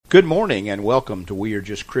Good morning and welcome to We Are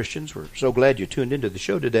Just Christians. We're so glad you tuned into the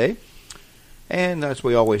show today. And as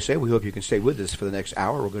we always say, we hope you can stay with us for the next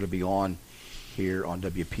hour. We're going to be on here on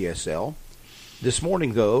WPSL. This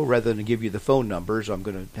morning, though, rather than give you the phone numbers, I'm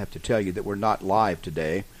going to have to tell you that we're not live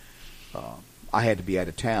today. I had to be out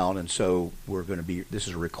of town, and so this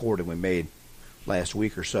is a recording we made last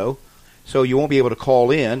week or so. So you won't be able to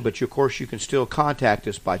call in, but of course you can still contact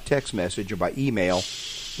us by text message or by email,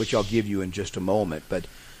 which I'll give you in just a moment. But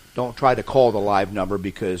don't try to call the live number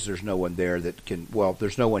because there's no one there that can,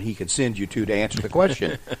 there's no one he can send you to answer the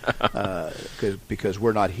question because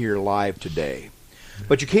we're not here live today.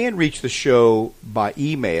 But you can reach the show by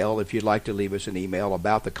email if you'd like to leave us an email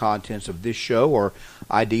about the contents of this show or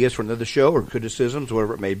ideas for another show or criticisms,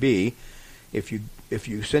 whatever it may be. If you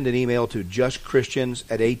send an email to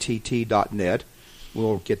justchristians@att.net,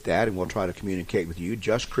 we'll get that and we'll try to communicate with you.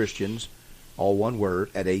 JustChristians, all one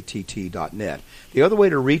word, at att.net. The other way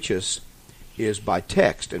to reach us is by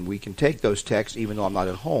text, and we can take those texts even though I'm not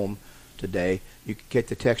at home today. You can get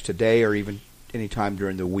the text today or even any time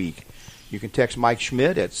during the week. You can text Mike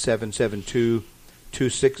Schmidt at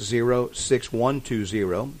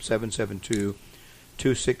 772-260-6120,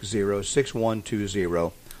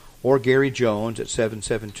 772-260-6120, or Gary Jones at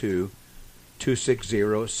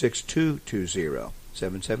 772-260-6220,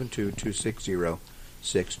 772-260-6220.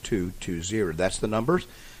 That's the numbers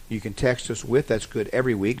you can text us with. That's good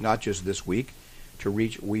every week, not just this week, to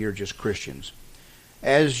reach We Are Just Christians.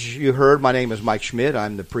 As you heard, my name is Mike Schmidt.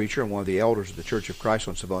 I'm the preacher and one of the elders of the Church of Christ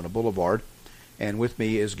on Savannah Boulevard. And with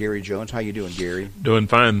me is Gary Jones. How you doing, Gary? Doing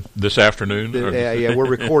fine this afternoon. Yeah, we're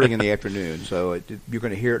recording in the afternoon, so you're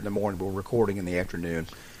going to hear it in the morning, but we're recording in the afternoon.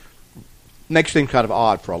 Makes things kind of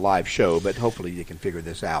odd for a live show, but hopefully you can figure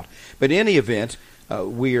this out. But in any event,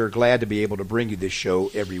 we are glad to be able to bring you this show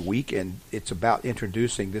every week, and it's about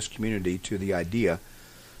introducing this community to the idea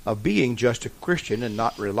of being just a Christian and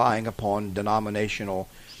not relying upon denominational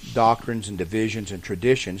doctrines and divisions and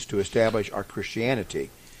traditions to establish our Christianity.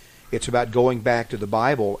 It's about going back to the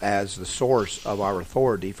Bible as the source of our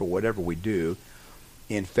authority for whatever we do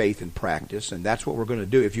in faith and practice, and that's what we're going to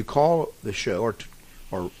do. If you call the show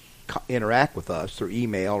or interact with us through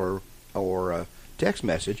email or text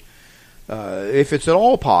message, if it's at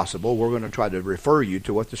all possible, we're going to try to refer you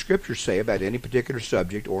to what the Scriptures say about any particular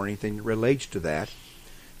subject or anything that relates to that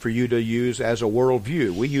for you to use as a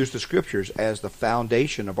worldview. We use the Scriptures as the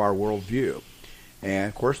foundation of our worldview. And,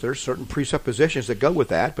 of course, there's certain presuppositions that go with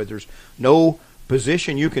that, but there's no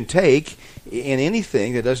position you can take in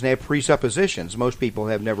anything that doesn't have presuppositions. Most people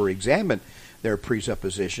have never examined their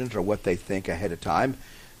presuppositions or what they think ahead of time.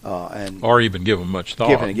 Or even given much thought.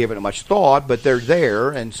 Given it much thought, but they're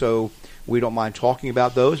there, and so we don't mind talking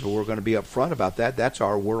about those, but we're going to be upfront about that. That's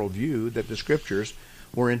our worldview, that the Scriptures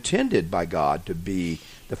were intended by God to be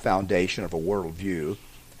the foundation of a worldview.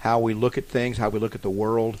 How we look at things, how we look at the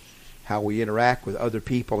world, how we interact with other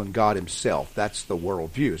people and God Himself. That's the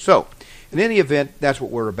worldview. So, in any event, that's what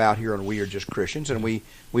we're about here on We Are Just Christians, and we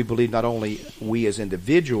believe not only we as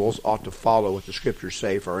individuals ought to follow what the Scriptures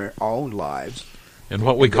say for our own lives. And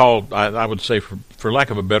what we call, I would say, for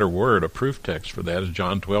lack of a better word, a proof text for that is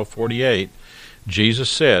John 12:48. Jesus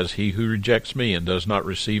says, "He who rejects me and does not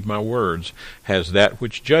receive my words has that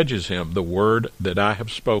which judges him. The word that I have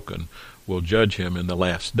spoken will judge him in the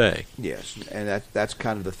last day." Yes, and that's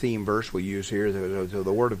kind of the theme verse we use here.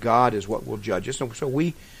 The Word of God is what will judge us. And so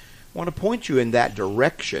we want to point you in that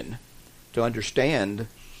direction to understand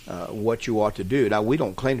what you ought to do. Now, we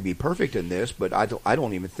don't claim to be perfect in this, but I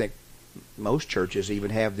don't even think most churches even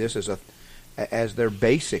have this as their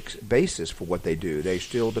basis for what they do. They're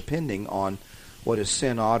still depending on what a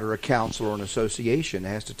synod or a council or an association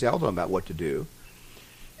has to tell them about what to do.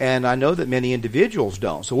 And I know that many individuals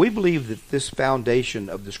don't. So we believe that this foundation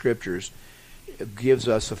of the Scriptures gives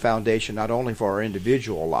us a foundation not only for our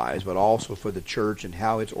individual lives, but also for the church and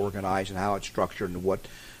how it's organized and how it's structured and what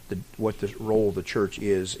the role of the church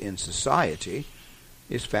is in society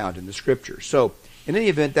is found in the Scriptures. So in any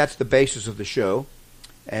event, that's the basis of the show.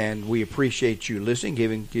 And we appreciate you listening,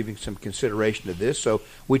 giving some consideration to this. So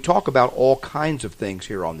we talk about all kinds of things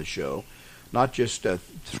here on the show, not just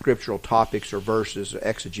scriptural topics or verses or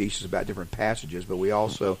exegesis about different passages, but we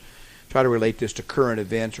also try to relate this to current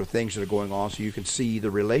events or things that are going on so you can see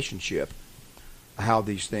the relationship, how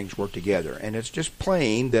these things work together. And it's just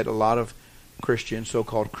plain that a lot of Christians,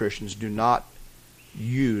 so-called Christians, do not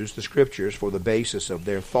use the Scriptures for the basis of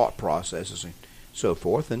their thought processes and so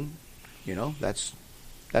forth. And,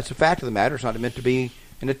 that's a fact of the matter. It's not meant to be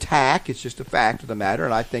an attack. It's just a fact of the matter.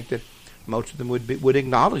 And I think that most of them would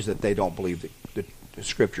acknowledge that they don't believe that the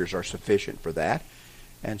Scriptures are sufficient for that.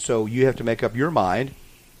 And so you have to make up your mind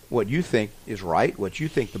what you think is right, what you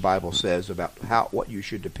think the Bible says about what you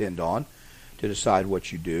should depend on to decide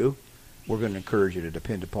what you do. We're going to encourage you to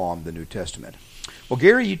depend upon the New Testament. Well,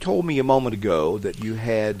 Gary, you told me a moment ago that you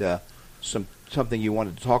had something you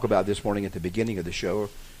wanted to talk about this morning at the beginning of the show.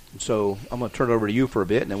 And so I'm going to turn it over to you for a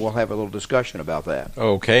bit, and then we'll have a little discussion about that.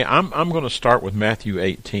 Okay. I'm going to start with Matthew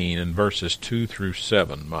 18 and verses 2 through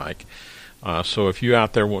 7, Mike. So if you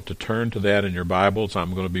out there want to turn to that in your Bibles,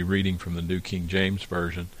 I'm going to be reading from the New King James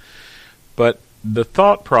Version. But the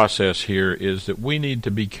thought process here is that we need to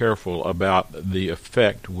be careful about the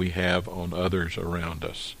effect we have on others around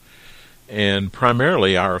us. And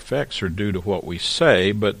primarily our effects are due to what we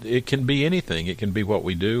say, but it can be anything. It can be what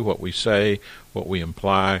we do, what we say, what we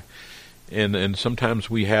imply. And sometimes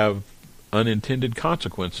we have unintended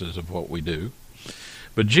consequences of what we do.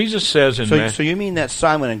 But Jesus says in So you mean that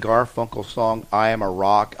Simon and Garfunkel song, I am a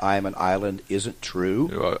rock, I am an island, isn't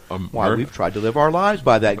true? Why, we've tried to live our lives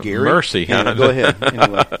by that, Gary. Mercy. Anyway, go ahead.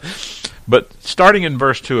 Anyway. But starting in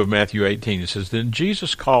verse 2 of Matthew 18, it says, Then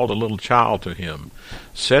Jesus called a little child to him,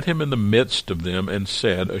 set him in the midst of them, and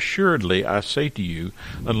said, Assuredly, I say to you,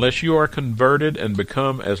 unless you are converted and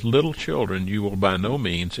become as little children, you will by no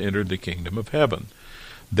means enter the kingdom of heaven.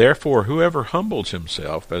 Therefore, whoever humbles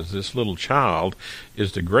himself as this little child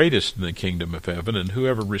is the greatest in the kingdom of heaven, and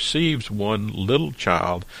whoever receives one little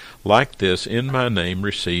child like this in my name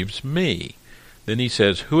receives me. Then he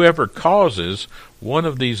says, Whoever causes one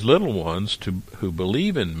of these little ones who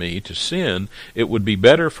believe in me to sin, it would be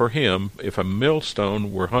better for him if a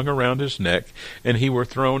millstone were hung around his neck and he were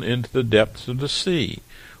thrown into the depths of the sea.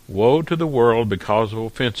 Woe to the world because of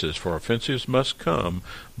offenses, for offenses must come,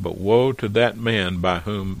 but woe to that man by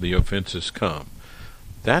whom the offenses come.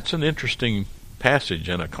 That's an interesting passage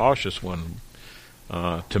and a cautious one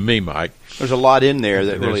to me, Mike. There's a lot in there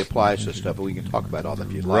that really applies to stuff, but we can talk about all that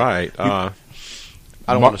if you'd like. Right.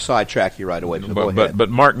 I don't want to sidetrack you right away, so go ahead. But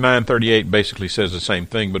Mark 9:38 basically says the same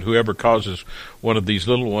thing, but whoever causes one of these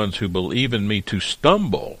little ones who believe in me to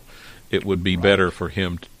stumble, it would be better for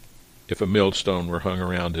him if a millstone were hung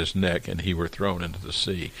around his neck and he were thrown into the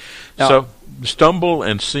sea. Now, so stumble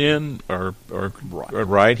and sin are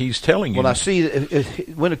right. He's telling you. Well, I see. I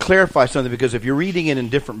want to clarify something, because if you're reading it in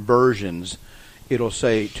different versions, it'll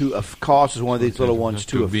say causes one of these little ones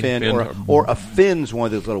to offend, or offends one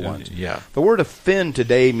of these little ones. Yeah. The word offend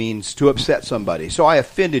today means to upset somebody. So I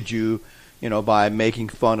offended you, by making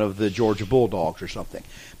fun of the Georgia Bulldogs or something.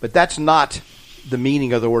 But that's not the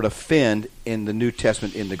meaning of the word offend in the New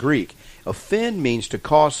Testament in the Greek. Offend means to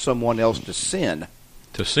cause someone else to sin.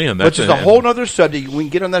 To sin. Which is a whole other subject. We can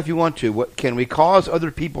get on that if you want to. Can we cause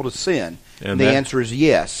other people to sin? And the answer is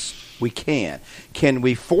yes, we can. Can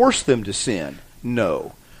we force them to sin?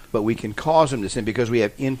 No. But we can cause them to sin because we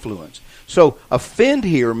have influence. So offend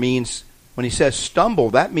here means, when he says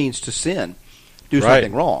stumble, that means to sin. Do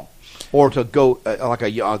something wrong. Or to go,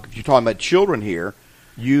 if you're talking about children here,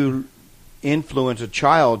 you influence a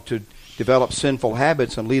child to develop sinful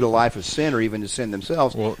habits and lead a life of sin, or even to sin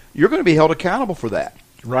themselves, you're going to be held accountable for that.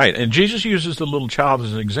 Right. And Jesus uses the little child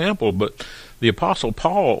as an example, but the Apostle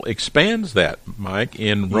Paul expands that, Mike,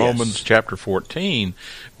 in Romans chapter 14,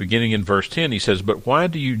 beginning in verse 10. He says, But why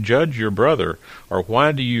do you judge your brother, or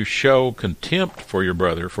why do you show contempt for your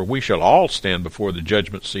brother? For we shall all stand before the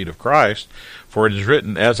judgment seat of Christ. For it is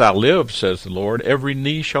written, As I live, says the Lord, every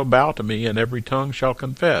knee shall bow to me, and every tongue shall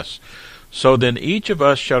confess. So then each of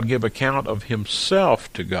us shall give account of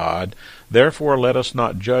himself to God. Therefore let us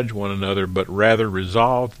not judge one another, but rather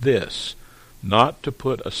resolve this, not to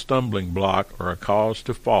put a stumbling block or a cause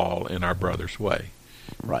to fall in our brother's way.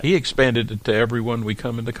 Right. He expanded it to everyone we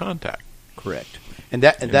come into contact. Correct. And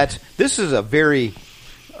this is a very,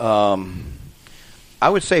 I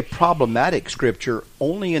would say, problematic scripture,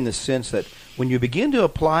 only in the sense that when you begin to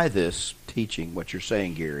apply this teaching, what you're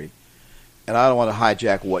saying, Gary, and I don't want to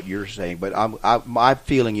hijack what you're saying, but my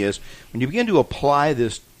feeling is when you begin to apply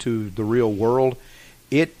this to the real world,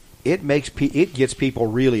 it gets people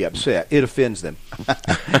really upset. It offends them.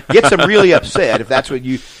 Gets them really upset, if that's what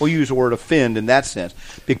we'll use the word offend in that sense,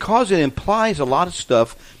 because it implies a lot of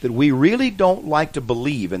stuff that we really don't like to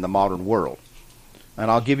believe in the modern world. And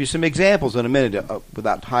I'll give you some examples in a minute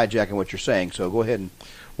without hijacking what you're saying. So go ahead.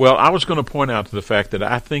 Well, I was going to point out to the fact that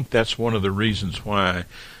I think that's one of the reasons why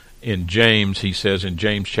in James, he says in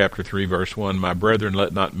James chapter 3, verse 1, My brethren,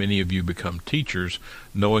 let not many of you become teachers,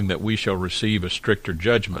 knowing that we shall receive a stricter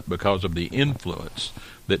judgment because of the influence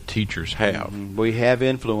that teachers have. We have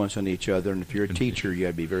influence on each other, and if you're a teacher, you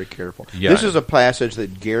got to be very careful. Yeah. This is a passage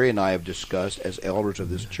that Gary and I have discussed as elders of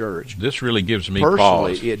this church. This really gives me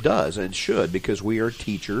personally, pause. It does, and it should, because we are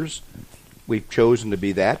teachers. we've chosen to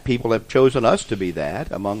be that. People have chosen us to be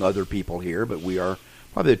that, among other people here, but we are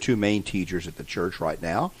probably the two main teachers at the church right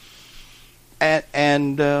now.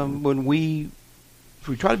 And when we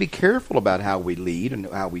try to be careful about how we lead and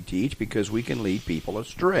how we teach, because we can lead people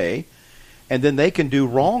astray, and then they can do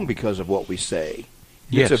wrong because of what we say.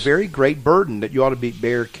 Yes. It's a very great burden that you ought to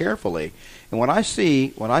bear carefully. And when I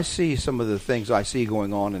see some of the things I see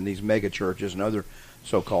going on in these mega churches and other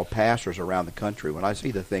so-called pastors around the country, when I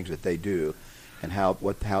see the things that they do and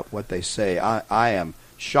what they say, I am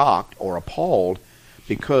shocked or appalled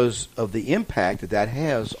because of the impact that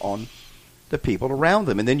has on the people around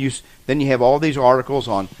them. And then you have all these articles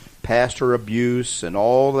on pastor abuse and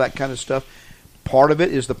all that kind of stuff. Part of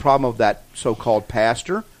it is the problem of that so-called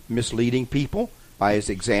pastor misleading people by his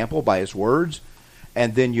example, by his words,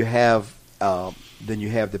 and then you have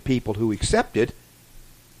the people who accept it.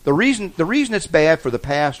 The reason it's bad for the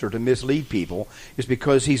pastor to mislead people is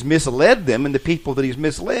because he's misled them, and the people that he's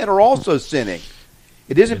misled are also sinning.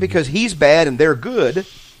 It isn't because he's bad and they're good.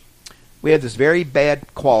 We have this very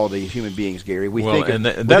bad quality as human beings, Gary. We think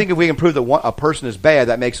if we can prove that a person is bad,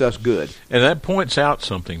 that makes us good. And that points out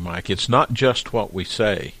something, Mike. It's not just what we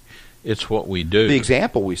say. It's what we do. The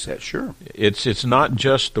example we set, sure. It's not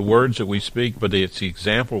just the words that we speak, but it's the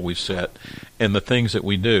example we set and the things that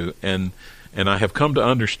we do. And I have come to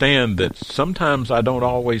understand that sometimes I don't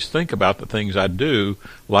always think about the things I do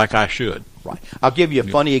like I should. Right. I'll give you a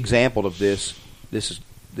funny example of this. This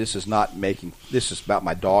is about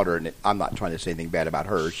my daughter, and I'm not trying to say anything bad about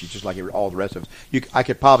her. She's just like all the rest of us. I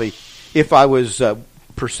could probably, if I was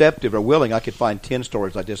perceptive or willing, I could find 10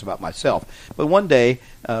 stories like this about myself. But one day,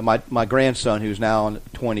 my grandson, who's now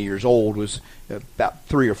 20 years old, was about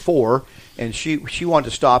 3 or 4, and she wanted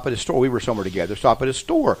to stop at a store. We were somewhere together. Stop at a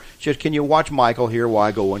store. She said, "Can you watch Michael here while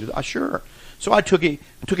I go into?" Sure. So I took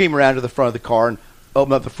him around to the front of the car and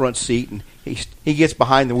opened up the front seat, and he gets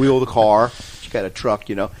behind the wheel of the car. She's got a truck,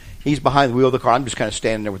 He's behind the wheel of the car. I'm just kind of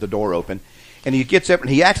standing there with the door open. And he gets up and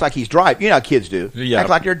he acts like he's driving. You know how kids do. Yeah. Act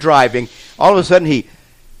like they're driving. All of a sudden he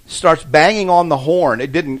starts banging on the horn.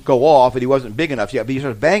 It didn't go off, and he wasn't big enough yet. But he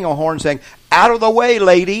starts banging on the horn saying, "Out of the way,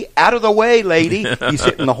 lady! Out of the way, lady!" He's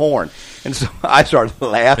hitting the horn. And so I started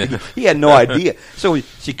laughing. He had no idea. So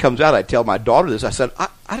she comes out. I tell my daughter this. I said,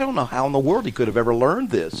 I don't know how in the world he could have ever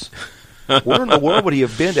learned this. Where in the world would he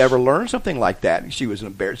have been to ever learn something like that? And she was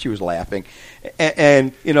embarrassed. She was laughing.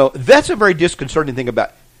 And that's a very disconcerting thing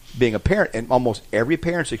about being a parent. And almost every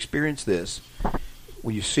parent's experienced this.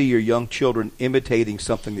 When you see your young children imitating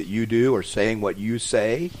something that you do or saying what you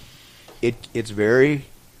say, it's very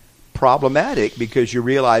problematic because you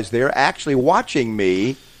realize they're actually watching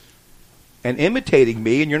me and imitating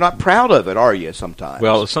me, and you're not proud of it, are you, sometimes?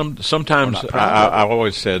 Well, sometimes I've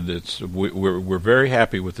always said we're very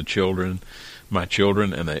happy with the children, my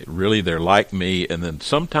children, and they're like me, and then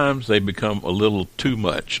sometimes they become a little too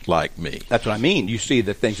much like me. That's what I mean. You see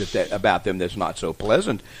the things that about them that's not so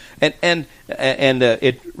pleasant, and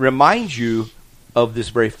it reminds you of this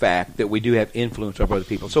very fact that we do have influence over other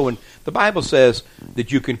people. So when the Bible says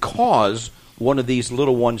that you can cause one of these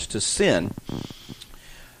little ones to sin,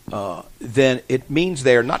 then it means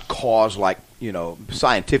they're not cause like,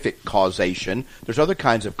 scientific causation. There's other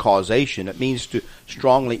kinds of causation. It means to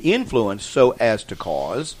strongly influence so as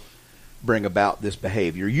to bring about this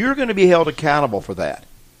behavior. You're going to be held accountable for that.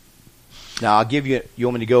 Now, I'll give you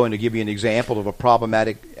want me to go in to give you an example of a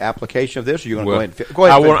problematic application of this, or you're going to go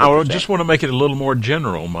ahead? I just want to make it a little more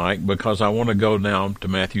general, Mike, because I want to go now to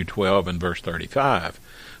Matthew 12 and verse 35,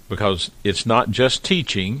 because it's not just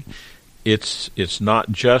teaching. It's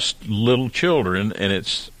not just little children, and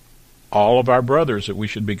it's all of our brothers that we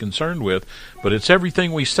should be concerned with, but it's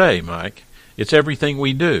everything we say, Mike. It's everything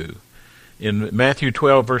we do. In Matthew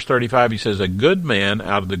 12, verse 35, he says, "A good man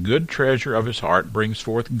out of the good treasure of his heart brings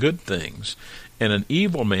forth good things, and an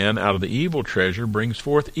evil man out of the evil treasure brings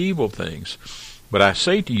forth evil things. But I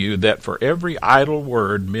say to you that for every idle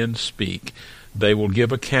word men speak, they will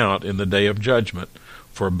give account in the day of judgment.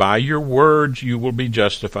 For by your words you will be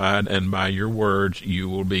justified, and by your words you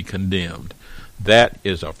will be condemned." That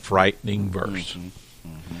is a frightening verse.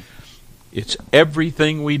 Mm-hmm. It's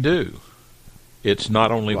everything we do. It's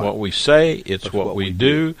not only what we say, it's what we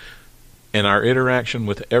do, and our interaction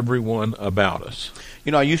with everyone about us.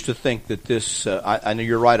 I used to think that this, I know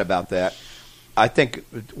you're right about that. I think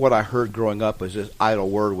what I heard growing up was this idle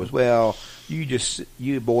word was, well,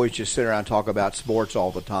 you boys just sit around and talk about sports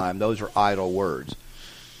all the time. Those are idle words.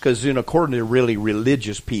 Because, according to really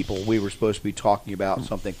religious people, we were supposed to be talking about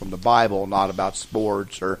something from the Bible, not about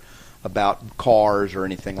sports or about cars or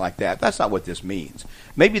anything like that. That's not what this means.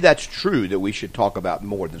 Maybe that's true that we should talk about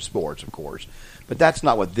more than sports, of course. But that's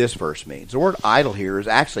not what this verse means. The word idle here is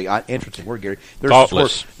actually an interesting word, Gary.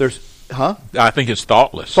 Thoughtless. I think it's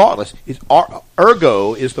thoughtless. Thoughtless.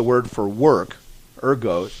 Ergo is the word for work.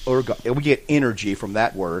 Ergo. We get energy from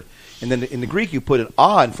that word. And then in the Greek, you put an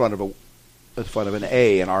in front of an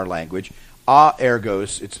a in our language.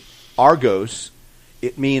 Ergos. It's argos.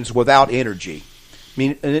 It means without energy.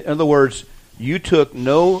 In other words, you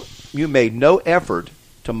made no effort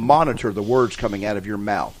to monitor the words coming out of your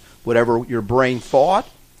mouth. Whatever your brain thought,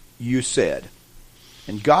 you said.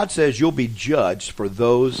 And God says you'll be judged for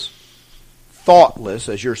those thoughtless,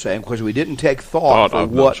 as you're saying, because we didn't take thought for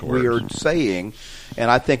what we are saying.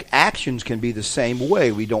 And I think actions can be the same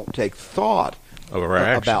way. We don't take thought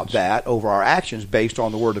about that over our actions based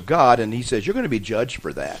on the Word of God. And He says you're going to be judged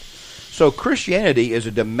for that. So Christianity is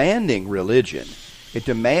a demanding religion. It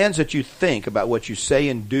demands that you think about what you say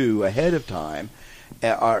and do ahead of time,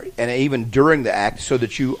 and even during the act, so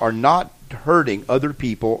that you are not hurting other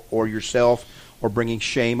people or yourself or bringing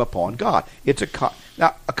shame upon God. It's a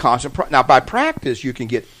constant. Now, by practice, you can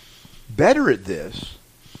get better at this,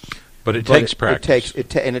 but it takes practice. It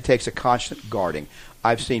takes a constant guarding.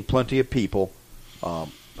 I've seen plenty of people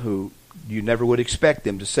who you never would expect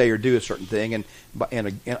them to say or do a certain thing, and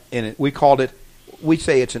we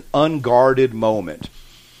say it's an unguarded moment.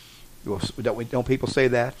 Don't people say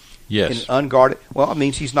that? Yes. Unguarded. Well, it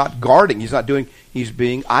means he's not guarding. He's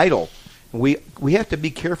being idle. We have to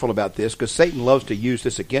be careful about this because Satan loves to use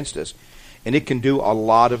this against us, and it can do a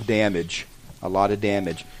lot of damage.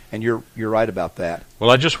 And you're right about that.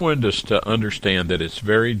 Well, I just wanted us to understand that it's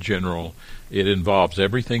very general. It involves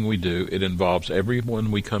everything we do. It involves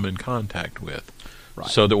everyone we come in contact with. Right.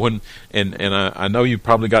 So that I know you've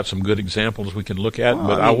probably got some good examples we can look at,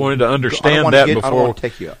 I wanted to understand that before. I don't want to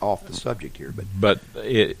take you off the subject here,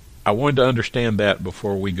 I wanted to understand that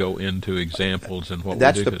before we go into examples and what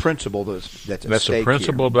that's we do. The principle that's at That's stake the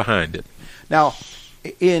principle here. Behind it. Now,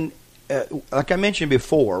 like I mentioned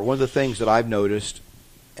before, one of the things that I've noticed,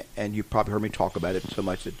 and you've probably heard me talk about it so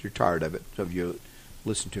much that you're tired of it, some of you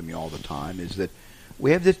listen to me all the time, is that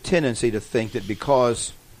we have this tendency to think that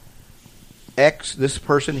because this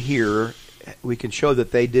person here, we can show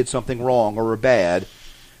that they did something wrong or were bad,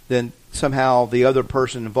 then somehow the other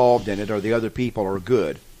person involved in it or the other people are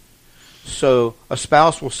good. So a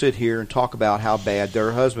spouse will sit here and talk about how bad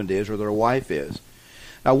their husband is or their wife is.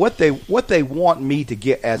 Now, what they want me to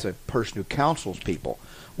get as a person who counsels people,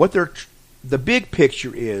 the big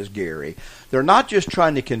picture is, Gary, they're not just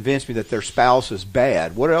trying to convince me that their spouse is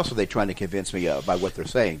bad. What else are they trying to convince me of by what they're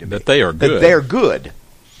saying to me? That they are good. That they're good.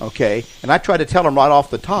 Okay? And I try to tell them right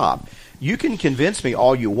off the top, you can convince me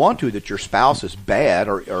all you want to that your spouse is bad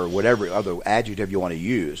or whatever other adjective you want to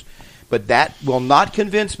use. But that will not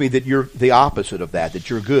convince me that you're the opposite of that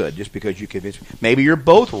you're good just because you convince me. Maybe you're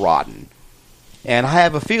both rotten. And I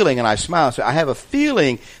have a feeling, and I smile and say, I have a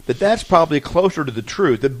feeling that that's probably closer to the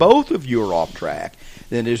truth, that both of you are off track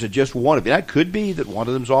than is it just one of you. That could be that one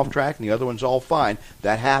of them's off track and the other one's all fine.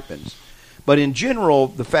 That happens. But in general,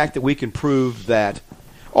 the fact that we can prove that,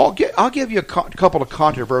 I'll give you a couple of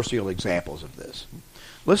controversial examples of this.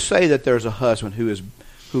 Let's say that there's a husband who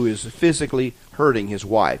is physically hurting his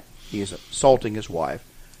wife. He is assaulting his wife,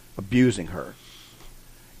 abusing her.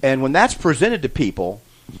 And when that's presented to people,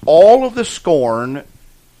 all of the scorn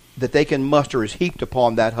that they can muster is heaped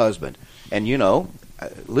upon that husband. And,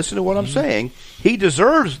 listen to what I'm saying. He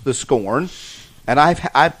deserves the scorn. And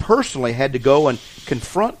I personally had to go and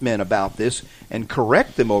confront men about this and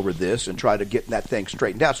correct them over this and try to get that thing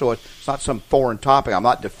straightened out. So it's not some foreign topic. I'm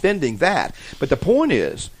not defending that. But the point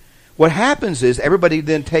is, what happens is everybody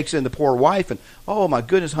then takes in the poor wife and, oh, my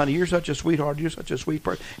goodness, honey, you're such a sweetheart. You're such a sweet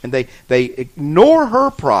person. And they ignore her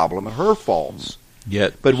problem and her faults.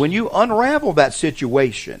 But when you unravel that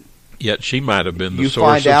situation, yet she might have been the you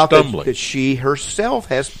source find out of stumbling. that she herself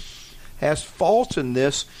has faults in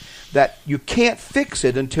this that you can't fix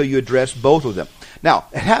it until you address both of them. Now,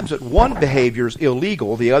 it happens that one behavior is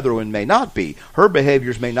illegal, the other one may not be. Her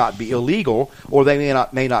behaviors may not be illegal, or they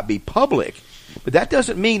may not be public. But that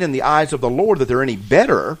doesn't mean in the eyes of the Lord that they're any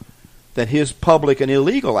better than his public and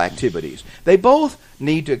illegal activities. They both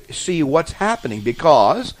need to see what's happening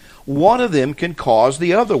because one of them can cause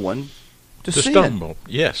the other one to sin. Stumble,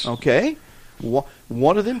 yes. Okay?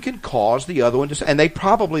 One of them can cause the other one to sin. And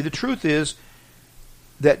the truth is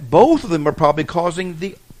that both of them are probably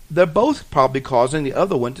causing they're both probably causing the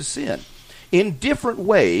other one to sin. In different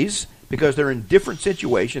ways, because they're in different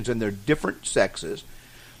situations and they're different sexes,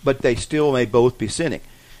 but they still may both be sinning.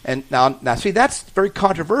 And now, see, that's very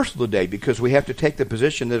controversial today, because we have to take the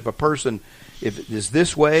position that if a person, if it is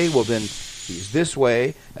this way, well, then he's this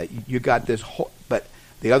way. You got this, but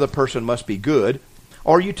the other person must be good.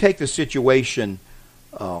 Or you take the situation,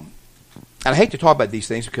 and I hate to talk about these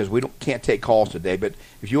things because we can't take calls today, but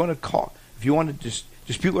if you want to call, if you want to just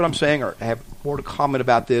dispute what I'm saying or have more to comment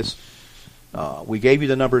about this, we gave you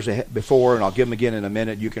the numbers before, and I'll give them again in a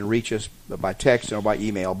minute. You can reach us by text or by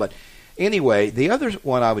email. But anyway, the other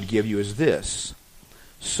one I would give you is this.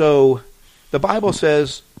 So the Bible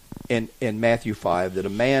says in Matthew 5 that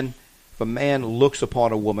if a man looks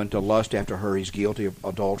upon a woman to lust after her, he's guilty of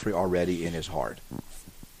adultery already in his heart.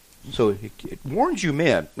 So it warns you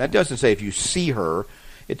men. That doesn't say if you see her.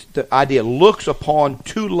 It's the idea, looks upon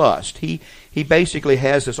to lust. He basically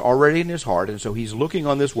has this already in his heart, and so he's looking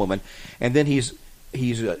on this woman, and then he's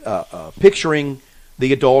picturing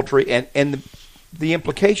the adultery, and the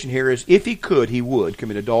implication here is if he could, he would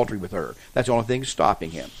commit adultery with her. That's the only thing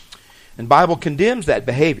stopping him. And the Bible condemns that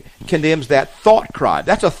behavior, condemns that thought crime.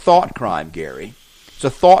 That's a thought crime, Gary. It's a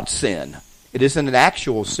thought sin. It isn't an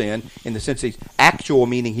actual sin in the sense he's actual,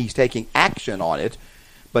 meaning he's taking action on it,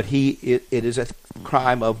 but it is a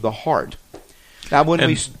crime of the heart. Now,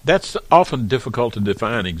 that's often difficult to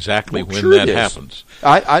define exactly when sure that happens.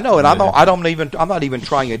 I know, and I'm not even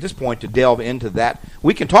trying at this point to delve into that.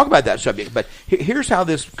 We can talk about that subject, but here's how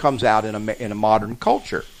this comes out in a modern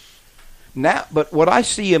culture. Now, but what I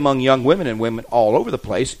see among young women and women all over the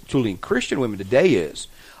place, including Christian women today, is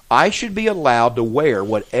I should be allowed to wear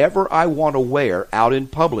whatever I want to wear out in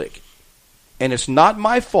public, and it's not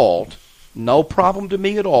my fault. No problem to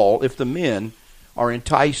me at all if the men are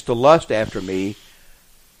enticed to lust after me,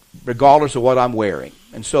 regardless of what I'm wearing.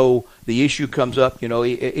 And so the issue comes up,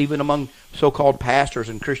 even among so-called pastors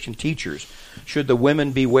and Christian teachers. Should the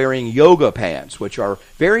women be wearing yoga pants, which are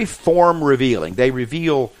very form-revealing?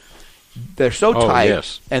 They're so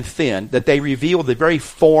tight and thin that they reveal the very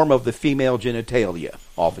form of the female genitalia,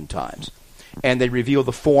 oftentimes. And they reveal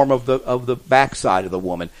the form of the backside of the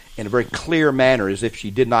woman in a very clear manner, as if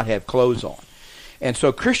she did not have clothes on. And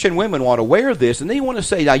so Christian women want to wear this, and they want to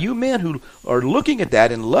say, now you men who are looking at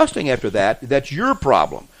that and lusting after that, that's your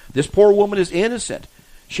problem. This poor woman is innocent.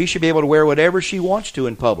 She should be able to wear whatever she wants to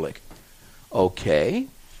in public. Okay.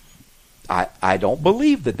 I don't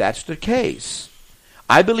believe that that's the case.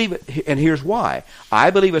 I believe it, and here's why.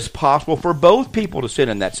 I believe it's possible for both people to sin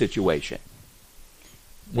in that situation.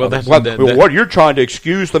 Well, what you're trying to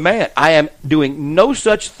excuse the man. I am doing no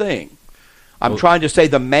such thing. I'm trying to say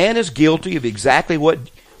the man is guilty of exactly what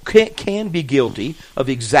can be guilty of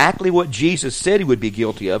exactly what Jesus said he would be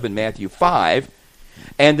guilty of in Matthew 5.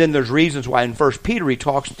 And then there's reasons why in 1 Peter he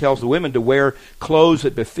tells the women to wear clothes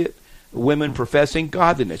that befit women professing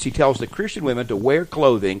godliness. He tells the Christian women to wear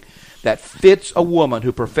clothing that fits a woman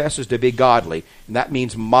who professes to be godly. And that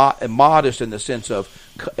means modest in the sense of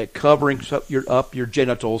covering up your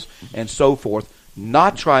genitals and so forth,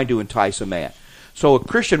 not trying to entice a man. So a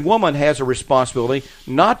Christian woman has a responsibility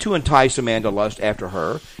not to entice a man to lust after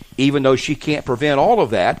her, even though she can't prevent all of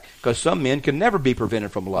that, because some men can never be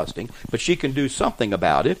prevented from lusting, but she can do something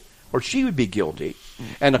about it, or she would be guilty.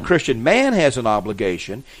 And a Christian man has an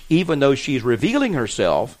obligation, even though she's revealing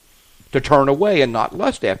herself, to turn away and not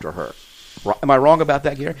lust after her. Am I wrong about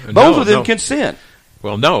that, Gary? Both of them can sin.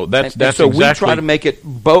 Well, no, that's so exactly. We try to make it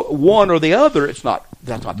one or the other. That's not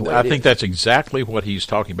the way. I think that's exactly what he's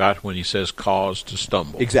talking about when he says cause to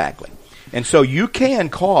stumble. Exactly. And so you can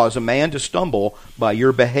cause a man to stumble by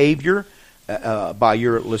your behavior, by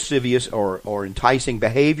your lascivious or enticing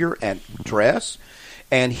behavior and dress,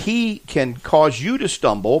 and he can cause you to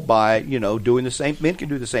stumble by doing the same. Men can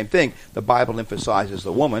do the same thing. The Bible emphasizes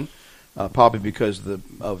the woman, probably because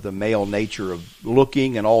of the male nature of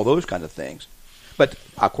looking and all those kind of things. But,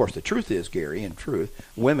 of course, the truth is, Gary, in truth,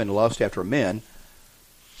 women lust after men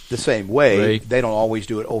the same way. Right. They don't always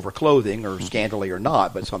do it over clothing or scantily or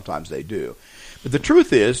not, but sometimes they do. But the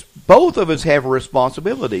truth is, both of us have a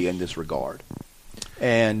responsibility in this regard.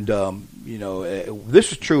 And,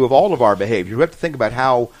 this is true of all of our behavior. We have to think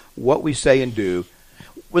about what we say and do.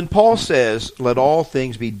 When Paul says, let all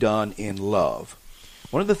things be done in love,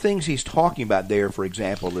 one of the things he's talking about there, for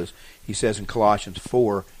example, is he says in Colossians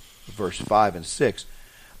 4, verse 5 and 6,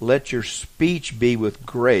 let your speech be with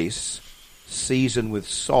grace, seasoned with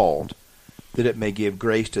salt, that it may give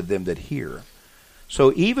grace to them that hear.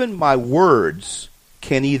 So even my words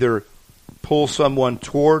can either pull someone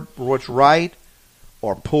toward what's right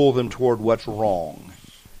or pull them toward what's wrong.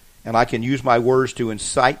 And I can use my words to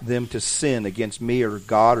incite them to sin against me or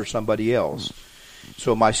God or somebody else.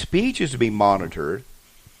 So my speech is to be monitored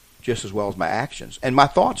just as well as my actions. And my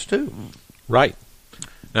thoughts too. Right.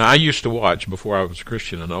 Now, I used to watch, before I was a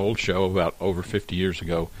Christian, an old show about over 50 years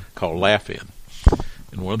ago called Laugh-In.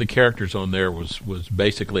 And one of the characters on there was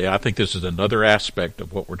basically, I think this is another aspect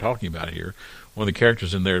of what we're talking about here. One of the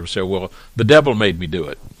characters in there would say, well, the devil made me do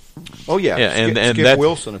it. Oh, yeah. And Skip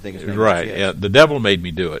Wilson, I think his name right, is. Yes. Yeah, the devil made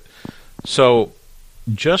me do it. So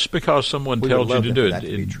just because someone tells you to do it,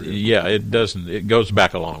 it doesn't. It goes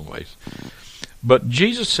back a long ways. But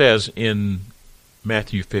Jesus says in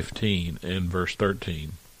Matthew 15 and verse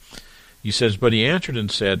 13, he says, "But he answered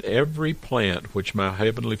and said, Every plant which my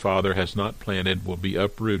heavenly Father has not planted will be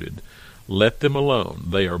uprooted. Let them alone.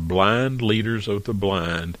 They are blind leaders of the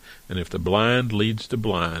blind, and if the blind leads the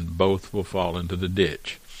blind, both will fall into the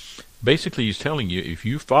ditch." Basically, he's telling you, if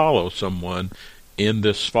you follow someone in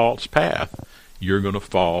this false path, you're going to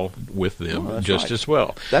fall with them as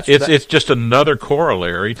well. It's just another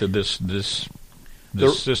corollary to this system that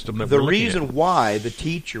we're looking at. The reason why the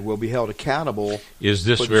teacher will be held accountable is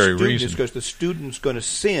this very reason. Is because the student's going to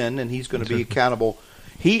sin, and he's going to be accountable.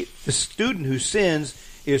 The student who sins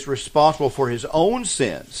is responsible for his own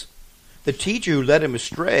sins. The teacher who led him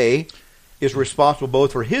astray is responsible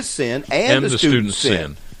both for his sin and the student's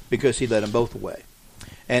sin, because he led them both away,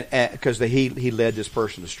 and because he led this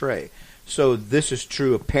person astray. So this is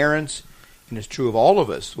true of parents, and it's true of all of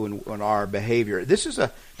us when our behavior. This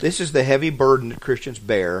is the heavy burden that Christians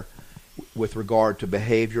bear with regard to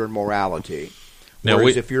behavior and morality.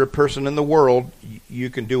 Whereas if you're a person in the world, you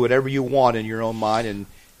can do whatever you want in your own mind,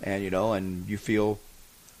 and you feel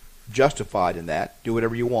justified in that. Do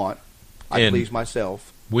whatever you want. I please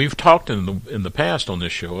myself. We've talked in the past on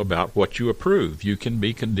this show about what you approve. You can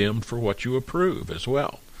be condemned for what you approve as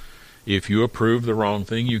well. If you approve the wrong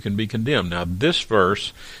thing, you can be condemned. Now, this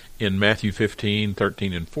verse in Matthew 15,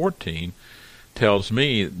 13, and 14 tells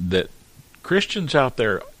me that Christians out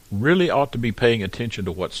there really ought to be paying attention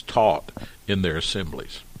to what's taught in their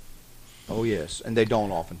assemblies. Oh, yes, and they don't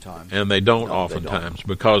oftentimes.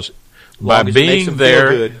 Because by being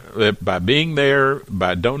there,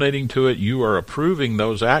 by donating to it, you are approving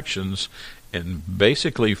those actions. And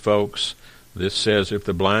basically, folks, this says, if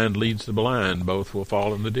the blind leads the blind, both will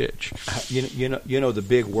fall in the ditch. You know the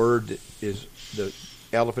big word that is the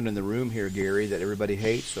elephant in the room here, Gary, that everybody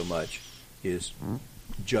hates so much is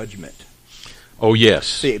judgment. Oh, yes.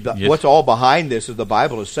 See, what's all behind this is the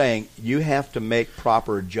Bible is saying you have to make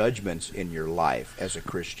proper judgments in your life as a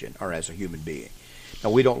Christian or as a human being. Now,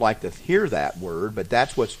 we don't like to hear that word, but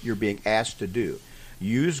that's what you're being asked to do.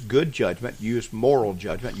 Use good judgment, use moral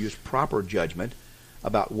judgment, use proper judgment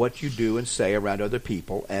about what you do and say around other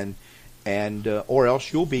people, and or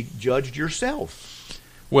else you'll be judged yourself.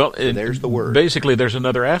 Well, there's the word. Basically, there's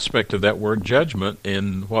another aspect of that word judgment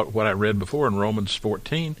in what I read before in Romans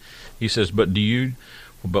 14. He says, But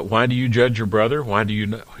why do you judge your brother? Why do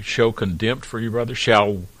you show contempt for your brother?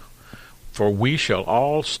 For we shall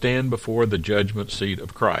all stand before the judgment seat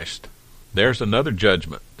of Christ. There's another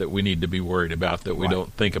judgment that we need to be worried about that we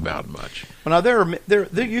don't think about much. Well, now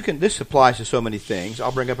this applies to so many things.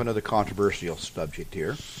 I'll bring up another controversial subject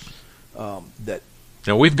here.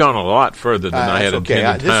 Now we've gone a lot further than I had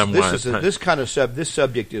intended time-wise. This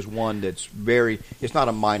subject is one that's it's not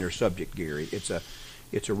a minor subject, Gary. It's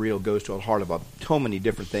a real goes to the heart of so many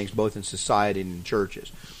different things, both in society and in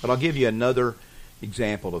churches. But I'll give you another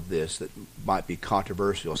example of this that might be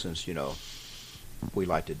controversial, since we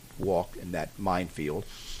like to walk in that minefield,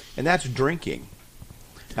 and that's drinking.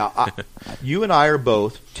 Now, you and I are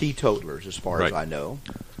both teetotalers, as far as I know.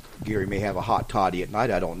 Gary may have a hot toddy at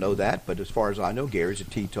night. I don't know that, but as far as I know, Gary's a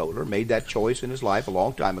teetotaler. Made that choice in his life a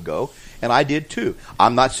long time ago, and I did too.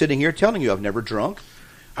 I'm not sitting here telling you I've never drunk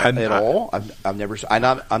at all. I've never.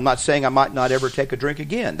 I'm not saying I might not ever take a drink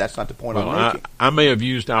again. That's not the point I'm making. I may have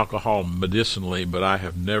used alcohol medicinally, but I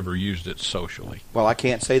have never used it socially. Well, I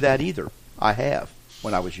can't say that either. I have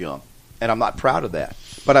when I was young, and I'm not proud of that.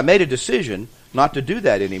 But I made a decision not to do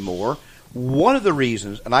that anymore. One of the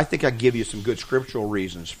reasons, and I think I can give you some good scriptural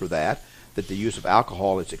reasons for that the use of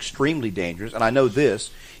alcohol is extremely dangerous. And I know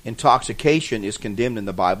this: intoxication is condemned in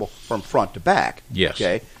the Bible from front to back. Yes.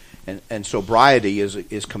 Okay. And sobriety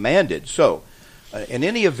is commanded. So, in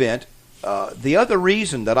any event, the other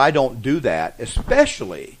reason that I don't do that,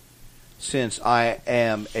 especially since I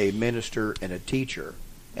am a minister and a teacher,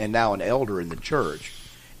 and now an elder in the church,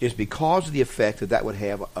 is because of the effect that would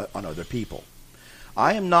have on other people.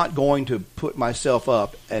 I am not going to put myself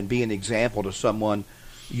up and be an example to someone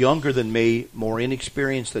younger than me, more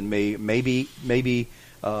inexperienced than me, maybe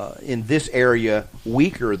in this area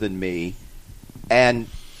weaker than me, and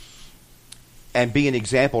be an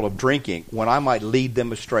example of drinking when I might lead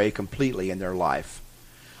them astray completely in their life.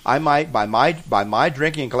 I might, by my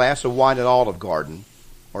drinking a glass of wine at Olive Garden,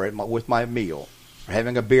 or with my meal, or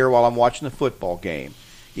having a beer while I'm watching the football game,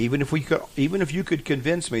 even if you could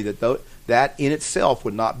convince me that that in itself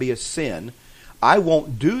would not be a sin, I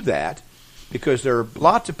won't do that, because there are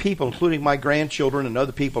lots of people, including my grandchildren and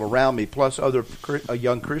other people around me, plus other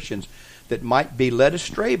young Christians, that might be led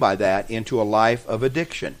astray by that into a life of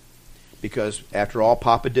addiction. Because after all,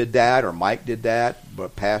 Papa did that, or Mike did that,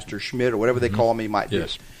 but Pastor Schmidt, or whatever they call me, might do.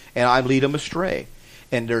 And I lead them astray.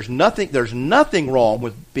 And there's nothing wrong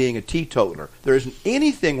with being a teetotaler. There isn't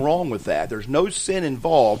anything wrong with that. There's no sin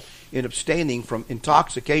involved in abstaining from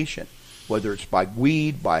intoxication, whether it's by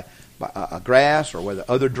weed, by grass, or whether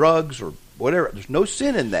other drugs, or whatever. There's no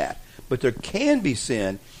sin in that. But there can be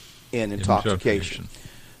sin in intoxication.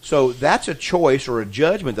 So that's a choice or a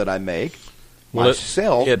judgment that I make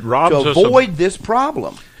myself to avoid this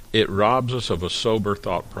problem. It robs us of a sober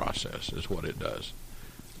thought process, is what it does.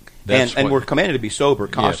 And we're commanded to be sober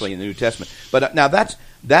constantly in the New Testament. But now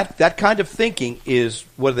that kind of thinking is,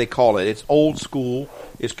 what do they call it? It's old school.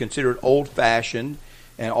 It's considered old-fashioned.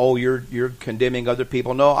 And you're condemning other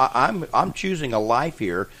people. No, I'm choosing a life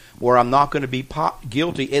here where I'm not going to be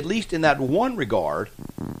guilty, at least in that one regard,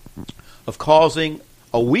 of causing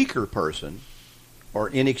a weaker person or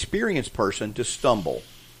inexperienced person to stumble.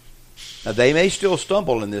 Now, they may still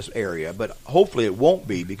stumble in this area, but hopefully it won't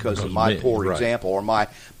be because of my poor example or my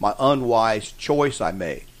unwise choice I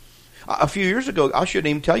made. A few years ago, I shouldn't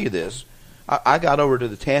even tell you this, I got over to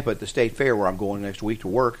the Tampa at the State Fair where I'm going next week to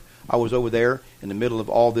work. I was over there in the middle of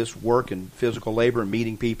all this work and physical labor and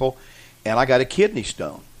meeting people, and I got a kidney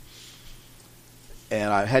stone.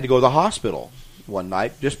 And I had to go to the hospital one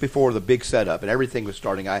night just before the big setup, and everything was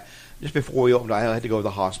starting. Just before we opened, I had to go to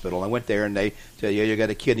the hospital. I went there, and they said, you got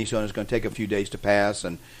a kidney stone. It's going to take a few days to pass,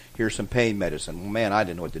 and here's some pain medicine. Well, man, I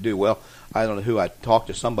didn't know what to do. Well, I don't know who. I talked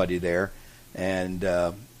to somebody there, and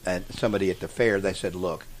somebody at the fair. They said,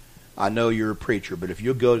 look, I know you're a preacher, but if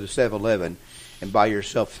you'll go to 7-Eleven and buy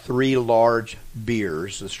yourself 3 large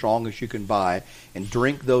beers, the strongest you can buy, and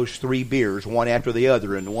drink those 3 beers one after the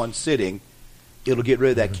other in one sitting, it'll get rid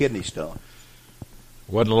of that kidney stone.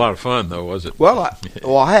 Wasn't a lot of fun, though, was it? Well,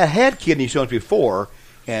 I had kidney stones before,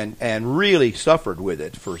 and really suffered with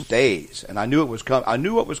it for days, and I knew it was I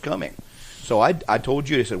knew what was coming. So I told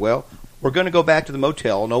Judy, I said, well, we're going to go back to the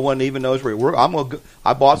motel. No one even knows where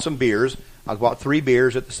I bought some beers. I bought 3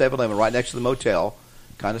 beers at the 7-Eleven right next to the motel,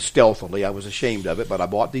 kind of stealthily. I was ashamed of it, but I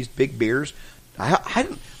bought these big beers. I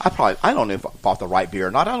don't know if I bought the right beer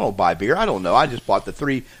or not. I don't buy beer. I don't know. I just bought the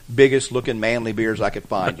 3 biggest looking manly beers I could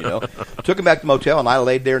find, Took them back to the motel, and I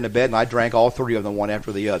laid there in the bed, and I drank all 3 of them one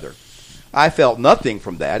after the other. I felt nothing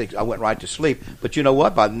from that. I went right to sleep. But you know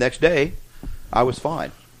what? By the next day, I was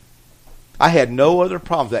fine. I had no other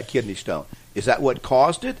problems with that kidney stone. Is that what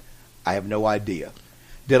caused it? I have no idea.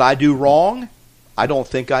 Did I do wrong? I don't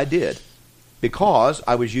think I did, because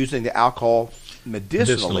I was using the alcohol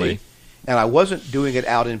medicinally. And I wasn't doing it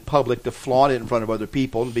out in public to flaunt it in front of other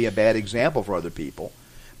people and be a bad example for other people.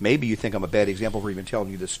 Maybe you think I'm a bad example for even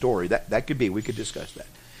telling you this story. That could be. We could discuss that.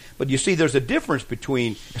 But you see, there's a difference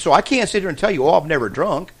between... So I can't sit here and tell you, I've never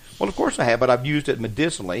drunk. Well, of course I have, but I've used it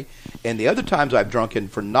medicinally. And the other times I've drunken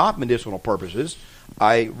for not medicinal purposes,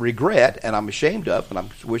 I regret and I'm ashamed of, and I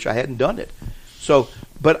wish I hadn't done it. So,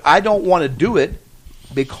 but I don't want to do it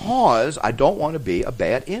because I don't want to be a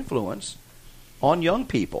bad influence on young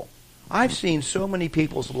people. I've seen so many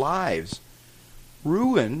people's lives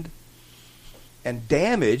ruined and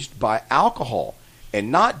damaged by alcohol,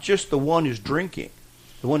 and not just the one who's drinking.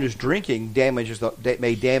 The one who's drinking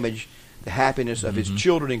may damage the happiness of his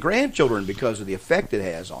children and grandchildren because of the effect it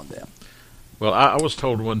has on them. Well, I was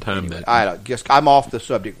told one time that... I guess I'm off the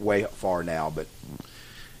subject way far now, but...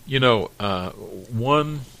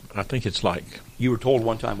 I think it's like... You were told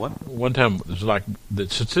one time what? One time it was like the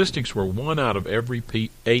statistics were 1 out of every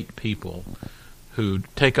 8 people who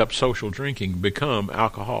take up social drinking become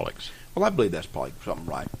alcoholics. Well, I believe that's probably something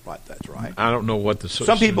right. That's right. I don't know what the...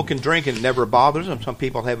 Some people can drink and it never bothers them. Some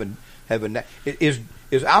people have a...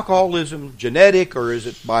 Is alcoholism genetic or is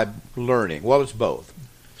it by learning? Well, it's both.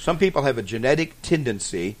 Some people have a genetic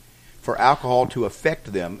tendency for alcohol to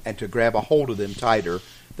affect them and to grab a hold of them tighter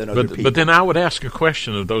than other people. But then I would ask a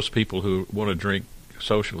question of those people who want to drink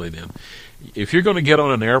socially then. If you're going to get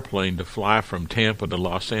on an airplane to fly from Tampa to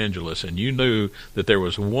Los Angeles and you knew that there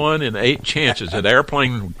was 1 in 8 chances that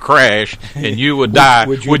airplane would crash and you would die,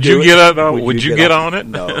 would you get on it?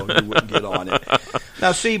 No, you wouldn't get on it.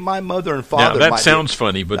 Now, see, my mother and father... Now, that sounds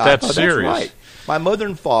funny, but that's serious. That's right. My mother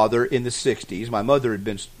and father in the 60s, my mother had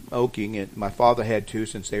been smoking, and my father had too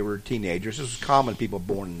since they were teenagers. This was common, people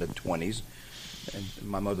born in the 20s. And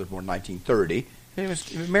my mother was born in 1930,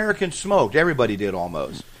 Americans smoked. Everybody did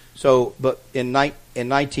almost. So, but in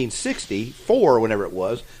 1964, whenever it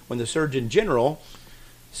was, when the Surgeon General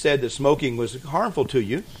said that smoking was harmful to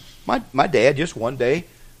you, my dad just one day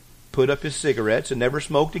put up his cigarettes and never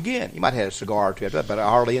smoked again. He might have had a cigar or two, but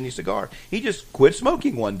hardly any cigar. He just quit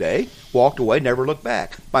smoking one day, walked away, never looked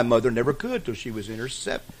back. My mother never could till she was in her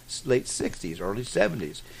late 60s, early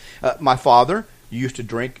 70s. My father used to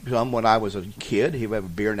drink some when I was a kid. He would have a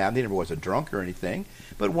beer now and then. He never was a drunk or anything.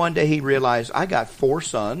 But one day he realized, I got 4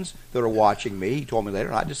 sons that are watching me. He told me later,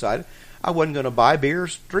 and I decided I wasn't going to buy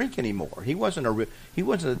beers, drink anymore. He wasn't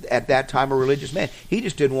at that time a religious man. He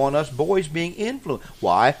just didn't want us boys being influenced.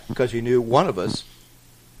 Why? Because he knew one of us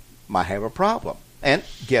might have a problem. And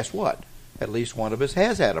guess what? At least one of us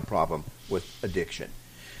has had a problem with addiction.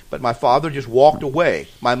 But my father just walked away.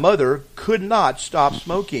 My mother could not stop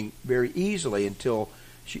smoking very easily until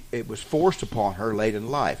it was forced upon her late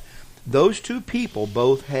in life. Those two people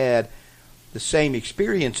both had the same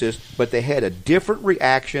experiences, but they had a different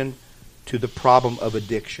reaction to the problem of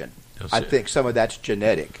addiction. I think some of that's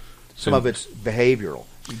genetic. Some of it's behavioral.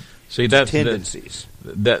 See, that's tendencies.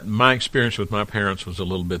 That my experience with my parents was a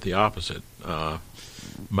little bit the opposite.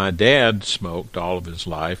 My dad smoked all of his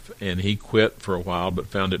life, and he quit for a while, but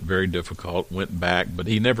found it very difficult, went back, but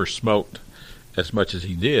he never smoked as much as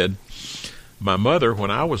he did. My mother, when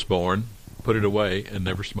I was born, put it away and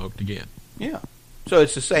never smoked again. Yeah. So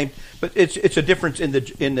it's the same, but it's a difference in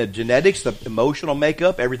the genetics, the emotional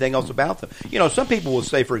makeup, everything else about them. You know, some people will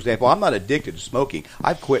say, for example, I'm not addicted to smoking.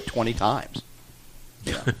 I've quit 20 times.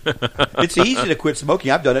 You know, it's easy to quit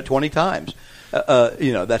smoking. I've done it 20 times.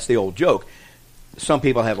 That's the old joke. Some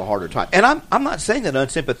people have a harder time, and I'm not saying that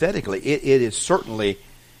unsympathetically. It is certainly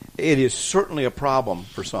a problem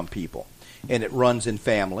for some people, and it runs in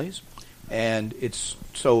families, and it's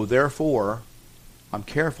so therefore I'm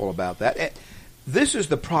careful about that. This is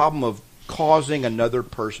the problem of causing another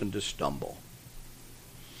person to stumble.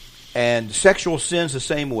 And sexual sin's the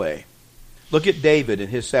same way. Look at David and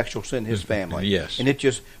his sexual sin in his family. Yes. And it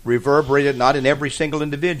just reverberated, not in every single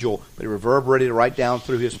individual, but it reverberated right down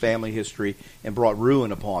through his family history and brought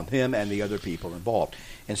ruin upon him and the other people involved.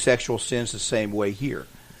 And sexual sin's the same way here.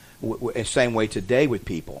 Same way today with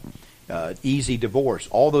people. Easy divorce.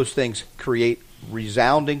 All those things create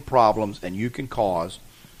resounding problems, and you can cause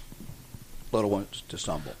little ones to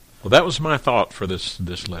stumble. Well, that was my thought for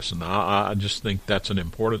this lesson. I just think that's an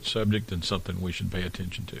important subject and something we should pay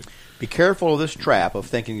attention to. Be careful of this trap of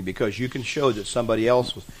thinking because you can show that somebody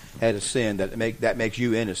else had a sin that makes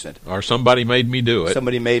you innocent. Or somebody made me do it.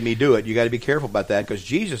 Somebody made me do it. You got to be careful about that because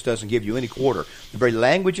Jesus doesn't give you any quarter. The very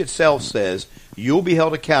language itself says you'll be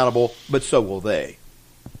held accountable, but so will they.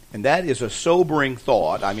 And that is a sobering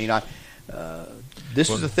thought. I mean, this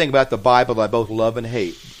is the thing about the Bible that I both love and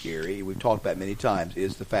hate, Gary. We've talked about it many times,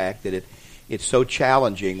 is the fact that it's so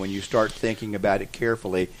challenging when you start thinking about it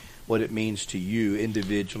carefully, what it means to you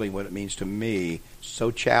individually, what it means to me. So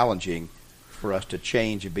challenging for us to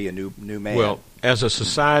change and be a new man. Well, as a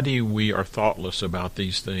society, we are thoughtless about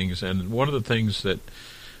these things, and one of the things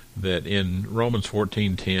that in Romans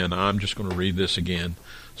 14:10, I'm just going to read this again.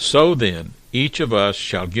 So then, each of us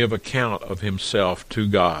shall give account of himself to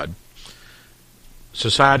God.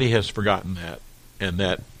 Society has forgotten that, and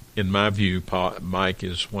that, in my view, Mike,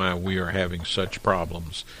 is why we are having such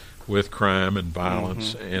problems with crime and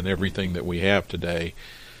violence and everything that we have today,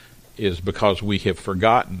 is because we have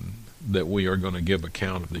forgotten that we are going to give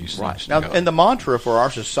account of these things to God. And the mantra for our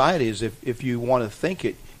society is if you want to think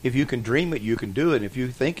it, if you can dream it, you can do it. And if you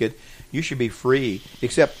think it, you should be free,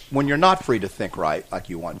 except when you're not free to think right like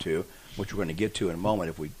you want to, which we're going to get to in a moment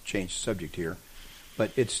if we change the subject here.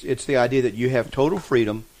 But it's the idea that you have total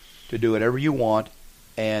freedom to do whatever you want,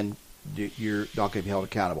 and you're not going to be held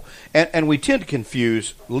accountable. And we tend to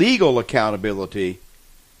confuse legal accountability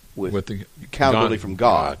with the accountability from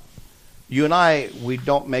God. You and I, we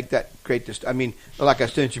don't make that great I mean, like I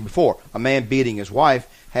said to you before, a man beating his wife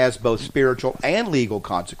has both spiritual and legal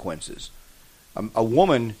consequences. A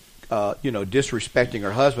woman, disrespecting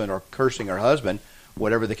her husband or cursing her husband,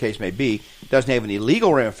 whatever the case may be, doesn't have any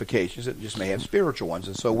legal ramifications. It just may have spiritual ones.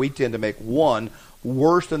 And so we tend to make one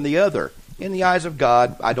worse than the other. In the eyes of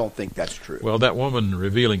God, I don't think that's true. Well, that woman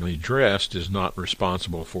revealingly dressed is not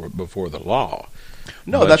responsible for it before the law.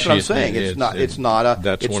 No, but that's what I'm saying. It's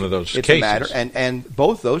one of those it's cases. A matter, and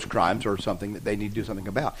both those crimes are something that they need to do something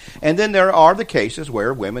about. And then there are the cases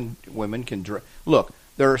where women can look.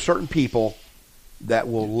 There are certain people that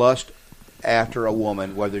will lust after a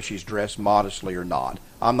woman, whether she's dressed modestly or not.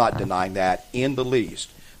 I'm not denying that in the least.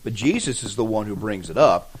 But Jesus is the one who brings it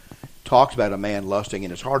up, talks about a man lusting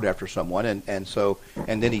in his heart after someone, and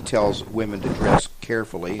then he tells women to dress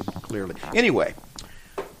carefully, clearly. Anyway,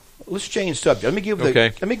 let's change subject. Let me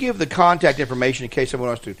give the contact information in case someone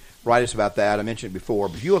wants to write us about that. I mentioned it before.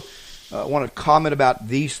 But if you want to comment about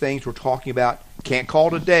these things we're talking about, can't call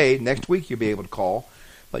today. Next week you'll be able to call,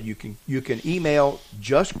 but you can email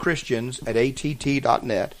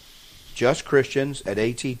justchristians@att.net,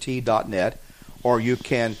 justchristians@att.net, or you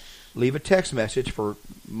can leave a text message for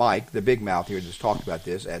Mike, the big mouth here that's talked about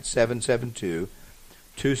this, at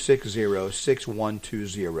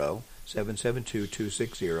 772-260-6120,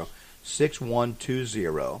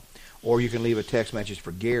 772-260-6120, or you can leave a text message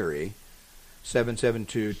for Gary,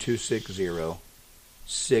 772-260-6220,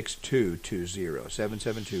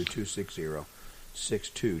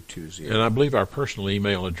 772-260-6220. And I believe our personal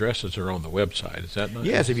email addresses are on the website. Is that not?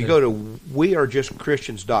 Yes, if you go to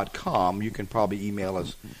wearejustchristians.com, you can probably email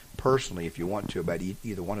us personally if you want to about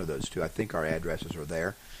either one of those two. I think our addresses are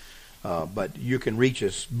there. But you can reach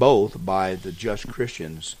us both by the Just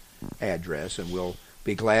Christians address, and we'll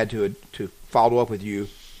be glad to follow up with you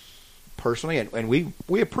personally. And we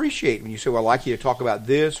appreciate when you say, well, I'd like you to talk about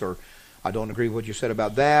this, or I don't agree with what you said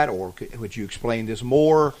about that, or would you explain this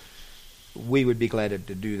more? We would be glad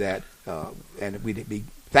to do that, and we'd be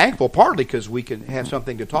thankful partly because we can have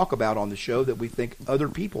something to talk about on the show that we think other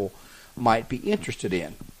people might be interested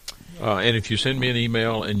in. And if you send me an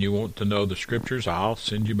email and you want to know the scriptures, I'll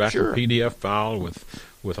send you back a PDF file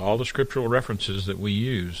with all the scriptural references that we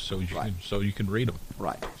use, so you can read them.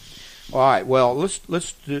 Right. All right. Well,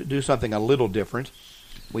 let's do something a little different.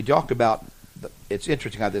 We talked about. It's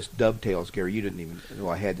interesting how this dovetails, Gary. You didn't even know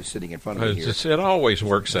I had this sitting in front of me here. It always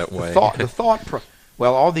works that way.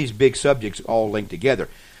 Well, all these big subjects all link together.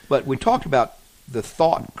 But we talked about the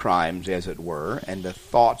thought crimes, as it were, and the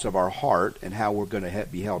thoughts of our heart and how we're going to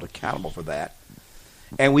be held accountable for that.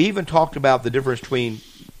 And we even talked about the difference between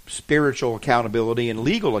spiritual accountability and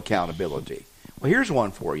legal accountability. Well, here's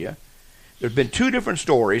one for you. There's been two different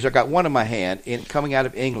stories. I got one in my hand coming out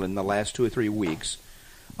of England in the last 2 or 3 weeks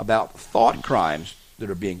about thought crimes that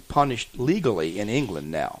are being punished legally in England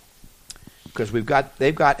now. Because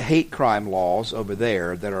they've got hate crime laws over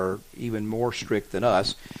there that are even more strict than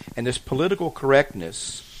us. And this political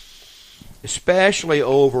correctness, especially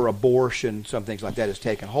over abortion, some things like that, has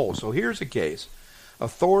taken hold. So here's a case.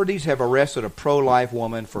 Authorities have arrested a pro-life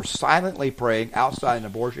woman for silently praying outside an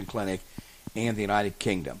abortion clinic in the United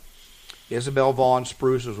Kingdom. Isabel Vaughn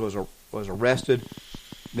Spruce was arrested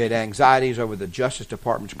amid anxieties over the Justice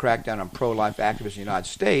Department's crackdown on pro-life activists in the United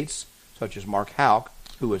States, such as Mark Houck,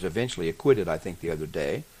 who was eventually acquitted, I think, the other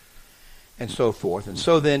day, and so forth. And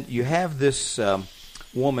so then you have this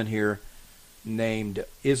woman here named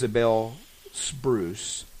Isabel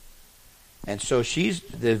Spruce, and so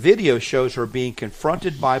the video shows her being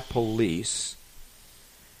confronted by police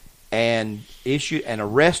and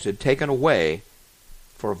arrested, taken away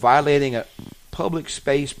for violating a public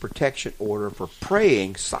space protection order for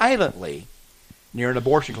praying silently near an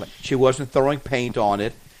abortion clinic. She wasn't throwing paint on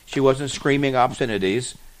it. She wasn't screaming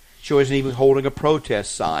obscenities. She wasn't even holding a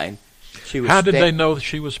protest sign. How did they know that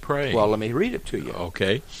she was praying? Well, let me read it to you.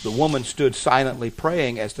 Okay. The woman stood silently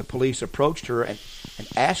praying as the police approached her and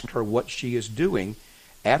asked her what she is doing,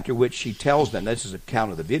 after which she tells them, this is a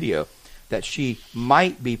count of the video, that she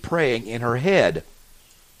might be praying in her head.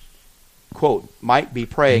 Quote, might be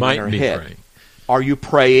praying in her head. Praying. Are you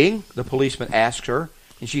praying? The policeman asked her.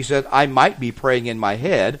 And she said, I might be praying in my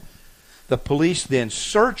head. The police then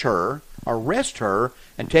search her, arrest her,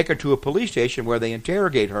 and take her to a police station where they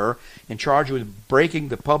interrogate her and charge her with breaking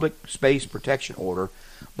the public space protection order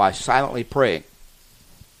by silently praying.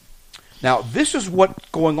 Now, this is what's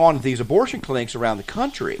going on at these abortion clinics around the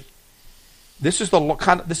country. This is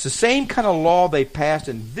the same kind of law they passed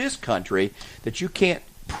in this country, that you can't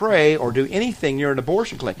pray or do anything near an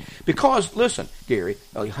abortion clinic. Because, listen, Gary,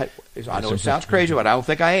 I know it sounds crazy, but I don't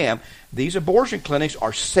think I am. These abortion clinics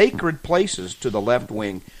are sacred places to the left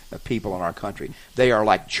wing of people in our country. They are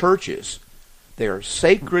like churches. They are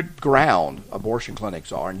sacred ground, abortion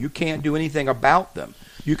clinics are, and you can't do anything about them.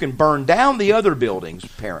 You can burn down the other buildings,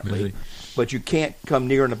 apparently, but you can't come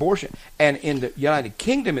near an abortion. And in the United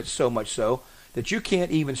Kingdom, it's so much so that you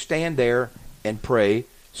can't even stand there and pray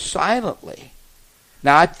silently.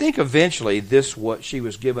 Now, I think eventually she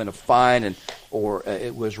was given a fine or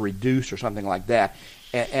it was reduced or something like that.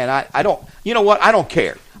 And I don't, you know what? I don't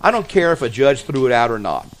care. I don't care if a judge threw it out or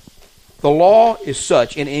not. The law is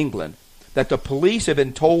such in England that the police have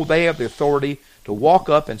been told they have the authority to walk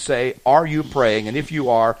up and say, are you praying? And if you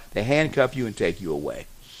are, they handcuff you and take you away.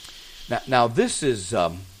 Now this is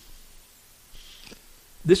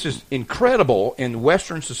this is incredible in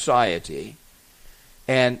Western society,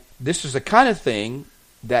 and this is the kind of thing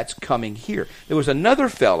that's coming here. There was another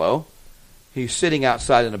fellow, he's sitting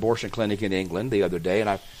outside an abortion clinic in England the other day,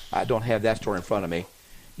 and I don't have that story in front of me.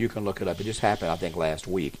 You can look it up. It just happened, I think, last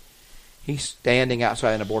week. He's standing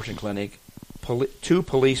outside an abortion clinic. Two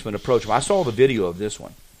policemen approach him. I saw the video of this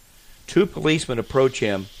one. Two policemen approach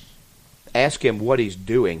him, ask him what he's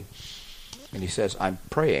doing, and he says, "I'm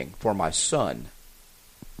praying for my son."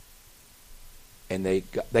 And they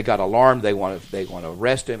got alarmed. They want to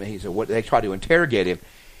arrest him. And he said, "What?" They try to interrogate him,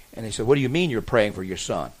 and they said, "What do you mean you're praying for your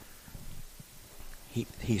son?"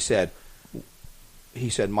 He said,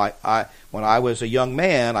 when I was a young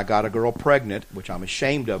man, I got a girl pregnant, which I'm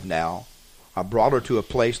ashamed of now. I brought her to a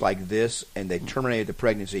place like this, and they terminated the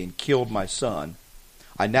pregnancy and killed my son.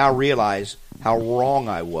 I now realize how wrong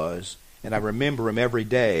I was, and I remember him every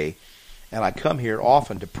day, and I come here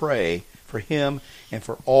often to pray for him and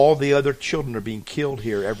for all the other children that are being killed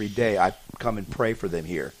here every day. I come and pray for them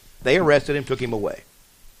here. They arrested him, took him away.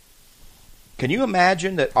 Can you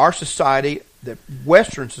imagine that our society, that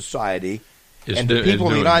Western society, and the people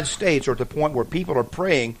in the United States are at the point where people are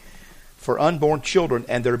praying for unborn children,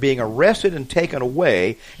 and they're being arrested and taken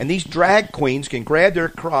away, and these drag queens can grab their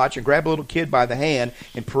crotch and grab a little kid by the hand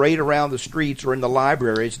and parade around the streets or in the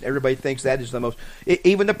libraries, and everybody thinks that is the most...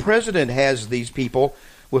 Even the president has these people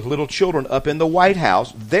with little children up in the White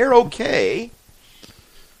House. They're okay.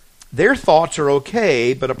 Their thoughts are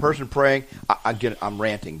okay, but a person praying... I'm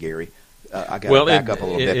ranting, Gary. I got to back up a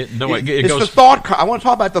little bit. It's the thought crime. I want to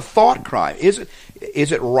talk about the thought crime. Is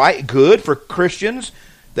it right, good for Christians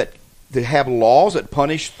that have laws that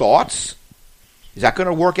punish thoughts? Is that going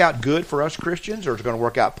to work out good for us Christians, or is it going to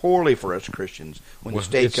work out poorly for us Christians when the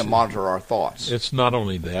state can monitor our thoughts? It's not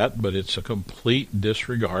only that, but it's a complete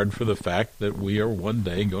disregard for the fact that we are one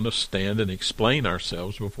day going to stand and explain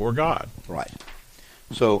ourselves before God. Right.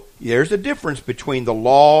 So there's a difference between the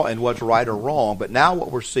law and what's right or wrong, but now what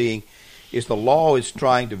we're seeing is the law is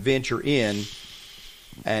trying to venture in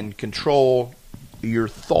and control your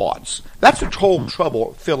thoughts. That's the whole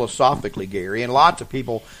trouble philosophically, Gary, and lots of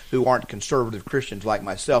people who aren't conservative Christians like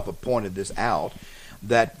myself have pointed this out,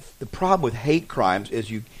 that the problem with hate crimes is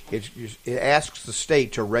it asks the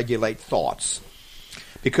state to regulate thoughts.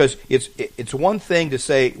 Because it's one thing to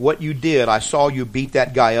say, what you did, I saw you beat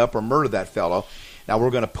that guy up or murder that fellow, now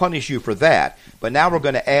we're going to punish you for that. But now we're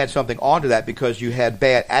going to add something onto that because you had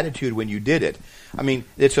bad attitude when you did it. I mean,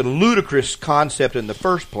 it's a ludicrous concept in the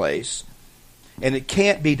first place, and it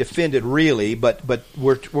can't be defended really, but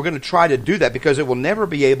we're going to try to do that because it will never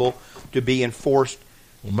be able to be enforced.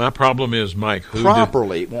 Well, my problem is, Mike,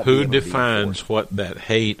 who defines what that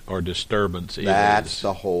hate or disturbance is? That's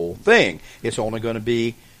the whole thing. It's only going to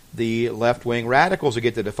be the left-wing radicals that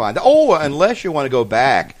get to define that. Oh, unless you want to go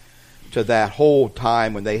back to that whole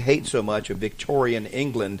time when they hate so much of Victorian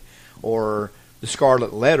England or the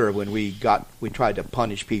Scarlet Letter, when we tried to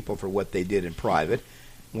punish people for what they did in private.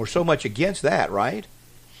 And we're so much against that, right?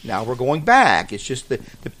 Now we're going back. It's just the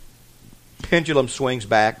pendulum swings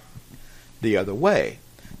back the other way.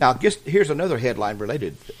 Now, here's another headline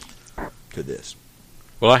related to this.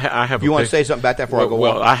 Well, I have. You want to say something about that before I go on?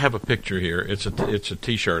 Well, I have a picture here. It's a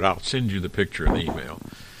T-shirt. I'll send you the picture in the email.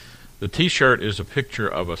 The T-shirt is a picture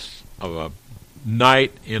of a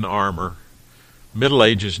knight in armor, Middle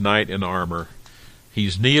Ages knight in armor.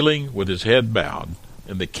 He's kneeling with his head bowed,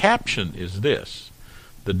 and the caption is this: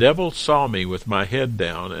 "The devil saw me with my head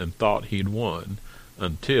down and thought he'd won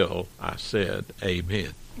until I said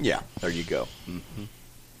amen." Yeah, there you go. Mm-hmm.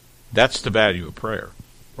 That's the value of prayer.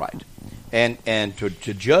 Right. And to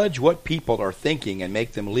judge what people are thinking and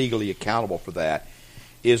make them legally accountable for that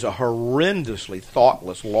is a horrendously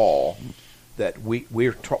thoughtless law that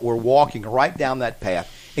we're walking right down that path.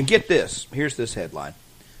 And get this, here's this headline.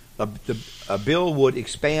 A bill would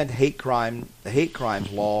expand the hate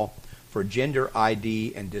crimes law for gender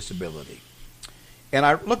ID and disability. And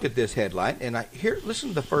I looked at this headline, and listen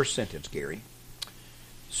to the first sentence, Gary.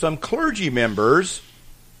 Some clergy members,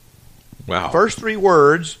 wow. First three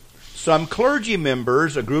words, some clergy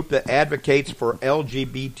members, a group that advocates for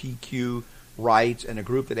LGBTQ rights and a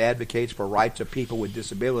group that advocates for rights of people with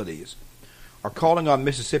disabilities, are calling on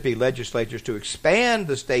Mississippi legislatures to expand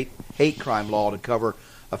the state hate crime law to cover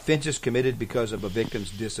offenses committed because of a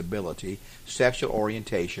victim's disability, sexual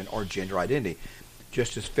orientation, or gender identity,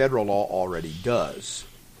 just as federal law already does.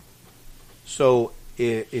 So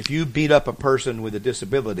if you beat up a person with a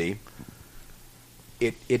disability,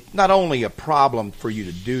 it's not only a problem for you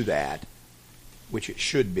to do that, which it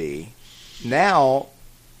should be, now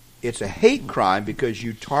it's a hate crime because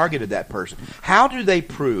you targeted that person. How do they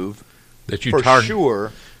prove that you for target.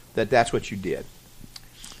 sure that that's what you did,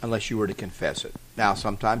 unless you were to confess it. Now,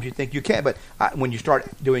 sometimes you think you can, but when you start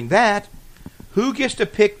doing that, who gets to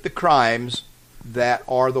pick the crimes that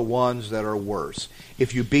are the ones that are worse?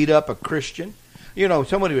 If you beat up a Christian, you know,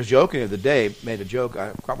 somebody was joking the other day, made a joke,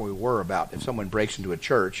 I forgot what we were about, if someone breaks into a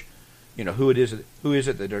church, you know, who is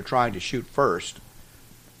it that they're trying to shoot first?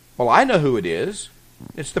 Well, I know who it is.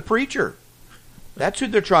 It's the preacher. That's who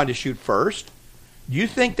they're trying to shoot first. Do you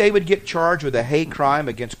think they would get charged with a hate crime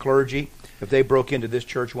against clergy if they broke into this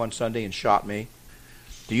church one Sunday and shot me?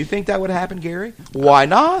 Do you think that would happen, Gary? Why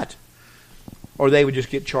not? Or they would just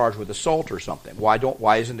get charged with assault or something.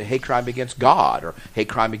 Why isn't a hate crime against God or hate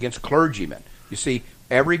crime against clergymen? You see,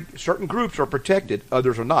 certain groups are protected,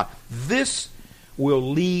 others are not. This will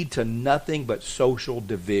lead to nothing but social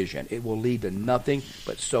division. It will lead to nothing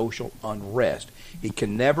but social unrest. It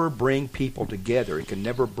can never bring people together. It can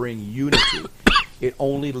never bring unity. It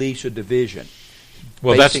only leads to division.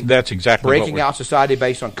 Well, that's exactly breaking out society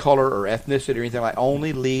based on color or ethnicity or anything like that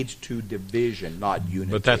only leads to division, not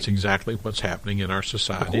unity. But that's exactly what's happening in our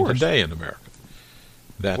society today in America.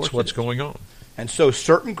 That's what's going on. And so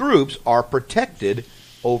certain groups are protected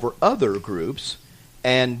over other groups,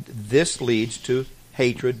 and this leads to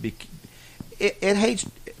hatred. It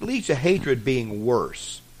leads to hatred being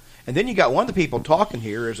worse. And then you got one of the people talking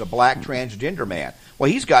here is a black transgender man. Well,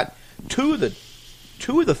 he's got two of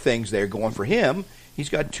the things there going for him. He's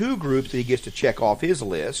got two groups that he gets to check off his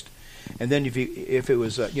list. And then if it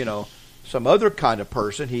was some other kind of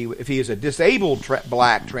person, if he is a disabled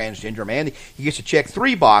black transgender man, he gets to check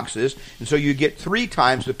 3 boxes, and so you get 3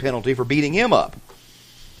 times the penalty for beating him up.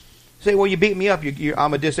 Say, well, you beat me up.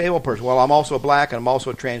 I'm a disabled person. Well, I'm also black, and I'm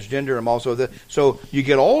also a transgender. I'm also so you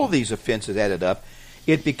get all of these offenses added up.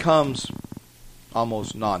 It becomes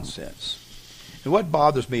almost nonsense. And what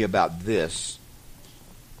bothers me about this,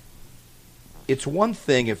 it's one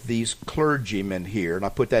thing if these clergymen here, and I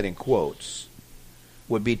put that in quotes,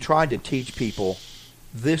 would be trying to teach people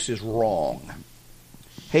this is wrong.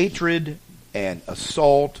 Hatred and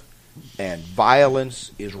assault and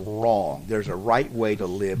violence is wrong. There's a right way to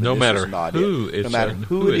live. No matter who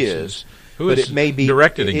it is, but it may be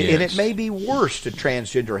directed against, and it may be worse to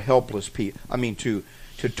transgender helpless people. I mean, to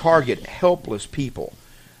target helpless people.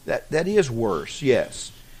 That is worse,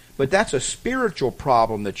 yes. But that's a spiritual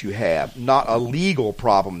problem that you have, not a legal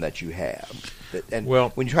problem that you have. And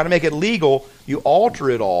when you try to make it legal, you alter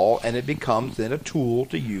it all, and it becomes then a tool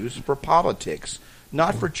to use for politics,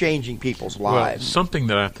 not for changing people's lives. Well, something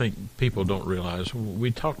that I think people don't realize,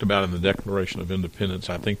 we talked about in the Declaration of Independence,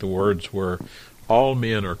 I think the words were, all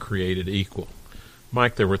men are created equal.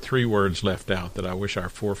 Mike, there were 3 words left out that I wish our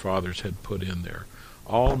forefathers had put in there.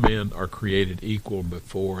 All men are created equal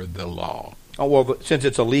before the law. Oh, well, since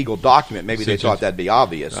it's a legal document, maybe they thought that'd be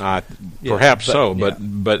obvious. Perhaps so,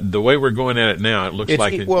 but the way we're going at it now, it looks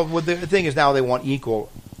like... Well, the thing is now they want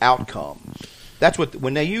equal outcome. That's what...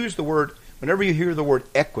 When they use the word... Whenever you hear the word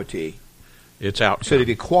equity... It's outcome. Instead of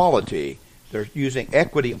equality, they're using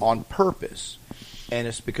equity on purpose. And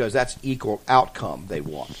it's because that's equal outcome they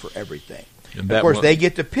want for everything. And of course, they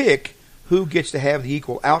get to pick who gets to have the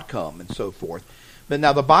equal outcome and so forth. But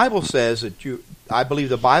now the Bible says that I believe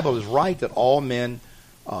the Bible is right that all men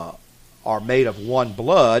are made of one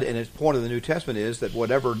blood, and its point of the New Testament is that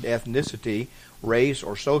whatever ethnicity, race,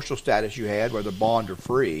 or social status you had, whether bond or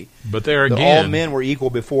free, but there again, that all men were equal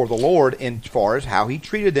before the Lord in as far as how He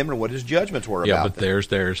treated them and what His judgments were about them. Yeah, but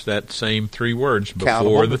there's that same 3 words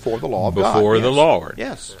before the law of God. Before the Lord.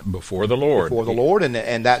 Yes. Before the Lord. Before the Lord,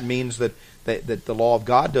 and that means that the law of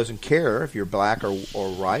God doesn't care if you're black or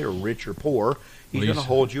white or rich or poor. He's going to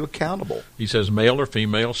hold you accountable. He says male or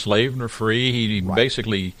female, slave or free. He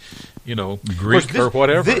basically, Greek or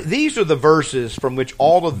whatever. These are the verses from which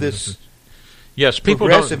all of this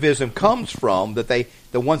progressivism comes from, that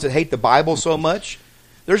the ones that hate the Bible so much.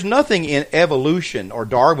 There's nothing in evolution or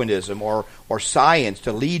Darwinism or science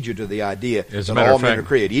to lead you to the idea that all men are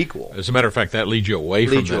created equal. As a matter of fact, that leads you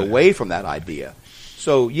away from that idea.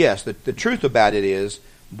 So, yes, the truth about it is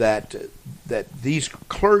that these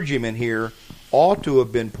clergymen here ought to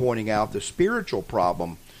have been pointing out the spiritual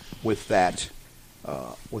problem with that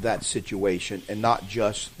situation, and not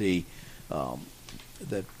just the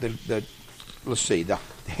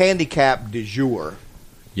handicap du jour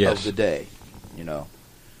of the day.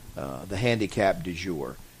 The handicap du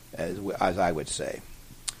jour, as I would say.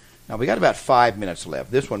 Now we got about 5 minutes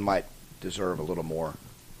left. This one might deserve a little more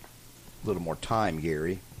time,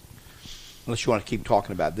 Gary. Unless you want to keep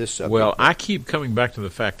talking about this subject. Well, I keep coming back to the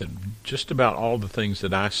fact that just about all the things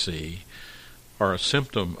that I see are a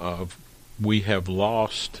symptom of we have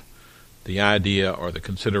lost the idea or the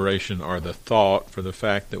consideration or the thought for the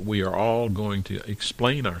fact that we are all going to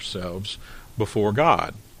explain ourselves before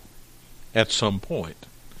God at some point.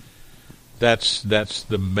 That's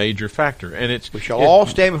the major factor. And we shall all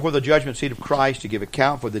stand before the judgment seat of Christ to give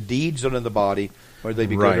account for the deeds done in the body, whether they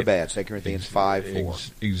be good or bad. 2 Corinthians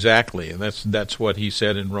 5:4. Exactly, and that's what he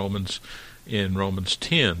said in Romans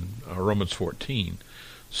 10, or Romans 14.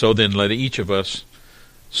 So then each of us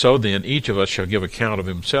shall give account of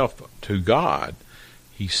himself to God.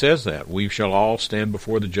 He says that we shall all stand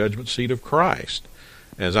before the judgment seat of Christ.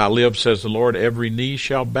 As I live, says the Lord, every knee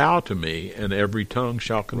shall bow to me, and every tongue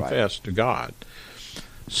shall confess to God.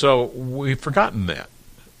 So we've forgotten that.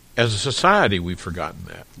 As a society, we've forgotten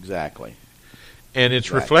that. Exactly. And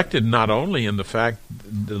it's reflected not only in the fact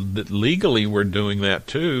that legally we're doing that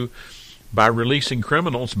too, by releasing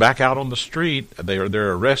criminals back out on the street.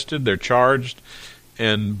 They're arrested, they're charged,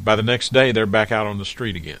 and by the next day they're back out on the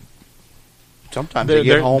street again. Sometimes they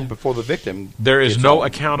get home before the victim. There is no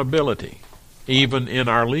accountability, even in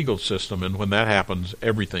our legal system, and when that happens,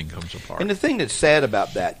 everything comes apart. And the thing that's sad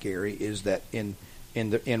about that, Gary, is that in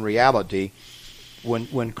reality,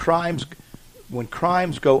 when crimes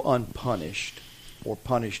go unpunished or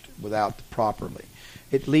punished without properly,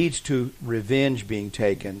 it leads to revenge being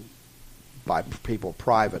taken by people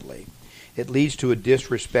privately. It leads to a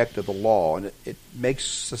disrespect of the law, and it makes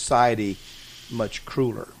society much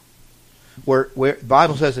crueler. Where the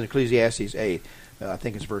Bible says in Ecclesiastes 8, I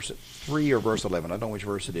think it's verse 3 or verse 11, I don't know which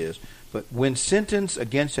verse it is, but when sentence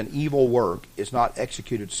against an evil work is not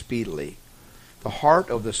executed speedily, the heart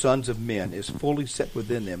of the sons of men is fully set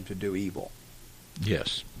within them to do evil.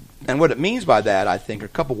 Yes. And what it means by that, I think, are a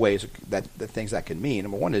couple ways that things that can mean.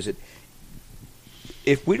 Number one is that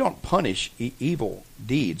if we don't punish evil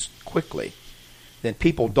deeds quickly, then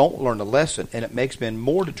people don't learn the lesson, and it makes men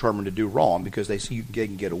more determined to do wrong because they see you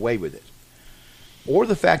can get away with it. Or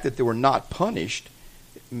the fact that they were not punished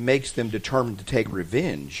makes them determined to take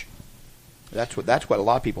revenge. That's what a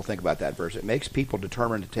lot of people think about that verse. It makes people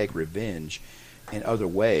determined to take revenge in other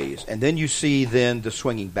ways. And then you see the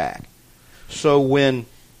swinging back. So when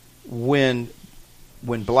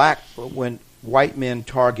white men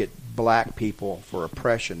target black people for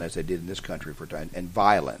oppression, as they did in this country and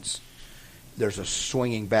violence, there's a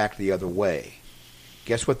swinging back the other way.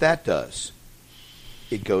 Guess what that does?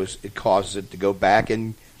 It causes it to go back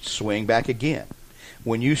and swing back again.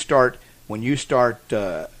 When you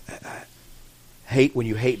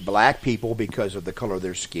hate black people because of the color of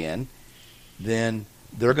their skin, then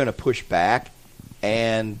they're going to push back,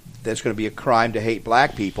 and that's going to be a crime to hate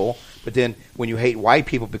black people. But then when you hate white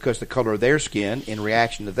people because of the color of their skin, in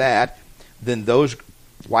reaction to that, then those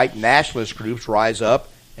white nationalist groups rise up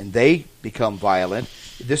and they become violent.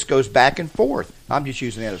 This goes back and forth. I'm just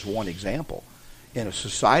using that as one example in a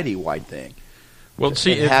society-wide thing. Well,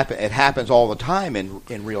 see, it happens all the time in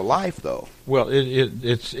real life, though. Well,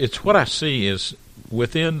 it's what I see is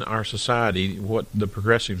within our society, what the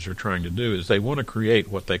progressives are trying to do is they want to create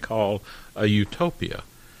what they call a utopia.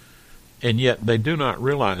 And yet they do not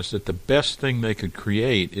realize that the best thing they could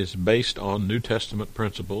create is based on New Testament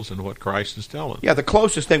principles and what Christ is telling. Yeah, the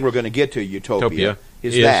closest thing we're going to get to utopia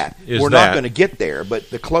is that. We're not going to get there,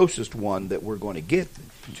 but the closest one that we're going to get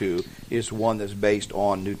to is one that's based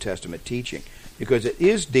on New Testament teaching, because it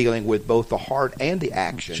is dealing with both the heart and the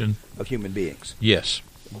action of human beings. Yes.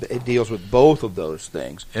 It deals with both of those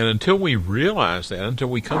things. And until we realize that, until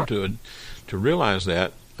we come to realize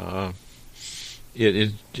that,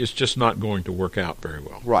 it's just not going to work out very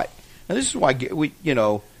well. Right. And this is why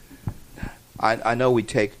I know we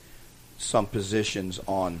take some positions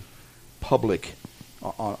on public,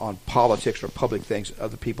 on politics or public things that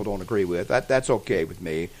other people don't agree with. That's okay with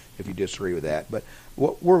me if you disagree with that. But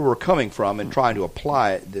where we're coming from and trying to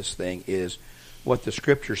apply this thing is what the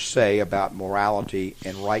Scriptures say about morality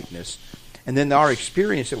and rightness, and then our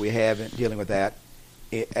experience that we have in dealing with that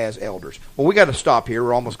as elders. Well, we got to stop here.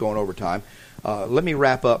 We're almost going over time. Let me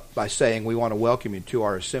wrap up by saying we want to welcome you to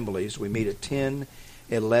our assemblies. We meet at 10,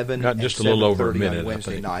 11, Got just and a little over a 7:30 minute, on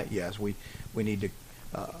Wednesday night. Yes, we need to.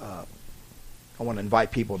 I want to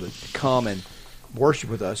invite people to come and worship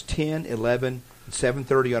with us 10, 11, and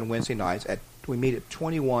 7:30 on Wednesday nights. We meet at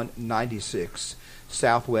 2196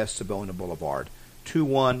 Southwest Savona Boulevard.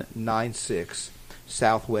 2196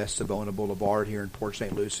 Southwest Savona Boulevard here in Port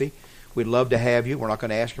St. Lucie. We'd love to have you. We're not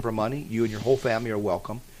going to ask you for money. You and your whole family are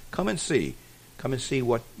welcome. Come and see. Come and see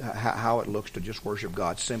how it looks to just worship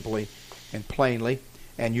God simply and plainly.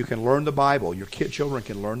 And you can learn the Bible. Your children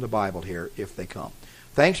can learn the Bible here if they come.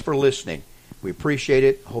 Thanks for listening. We appreciate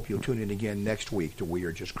it. Hope you'll tune in again next week to We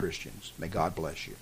Are Just Christians. May God bless you.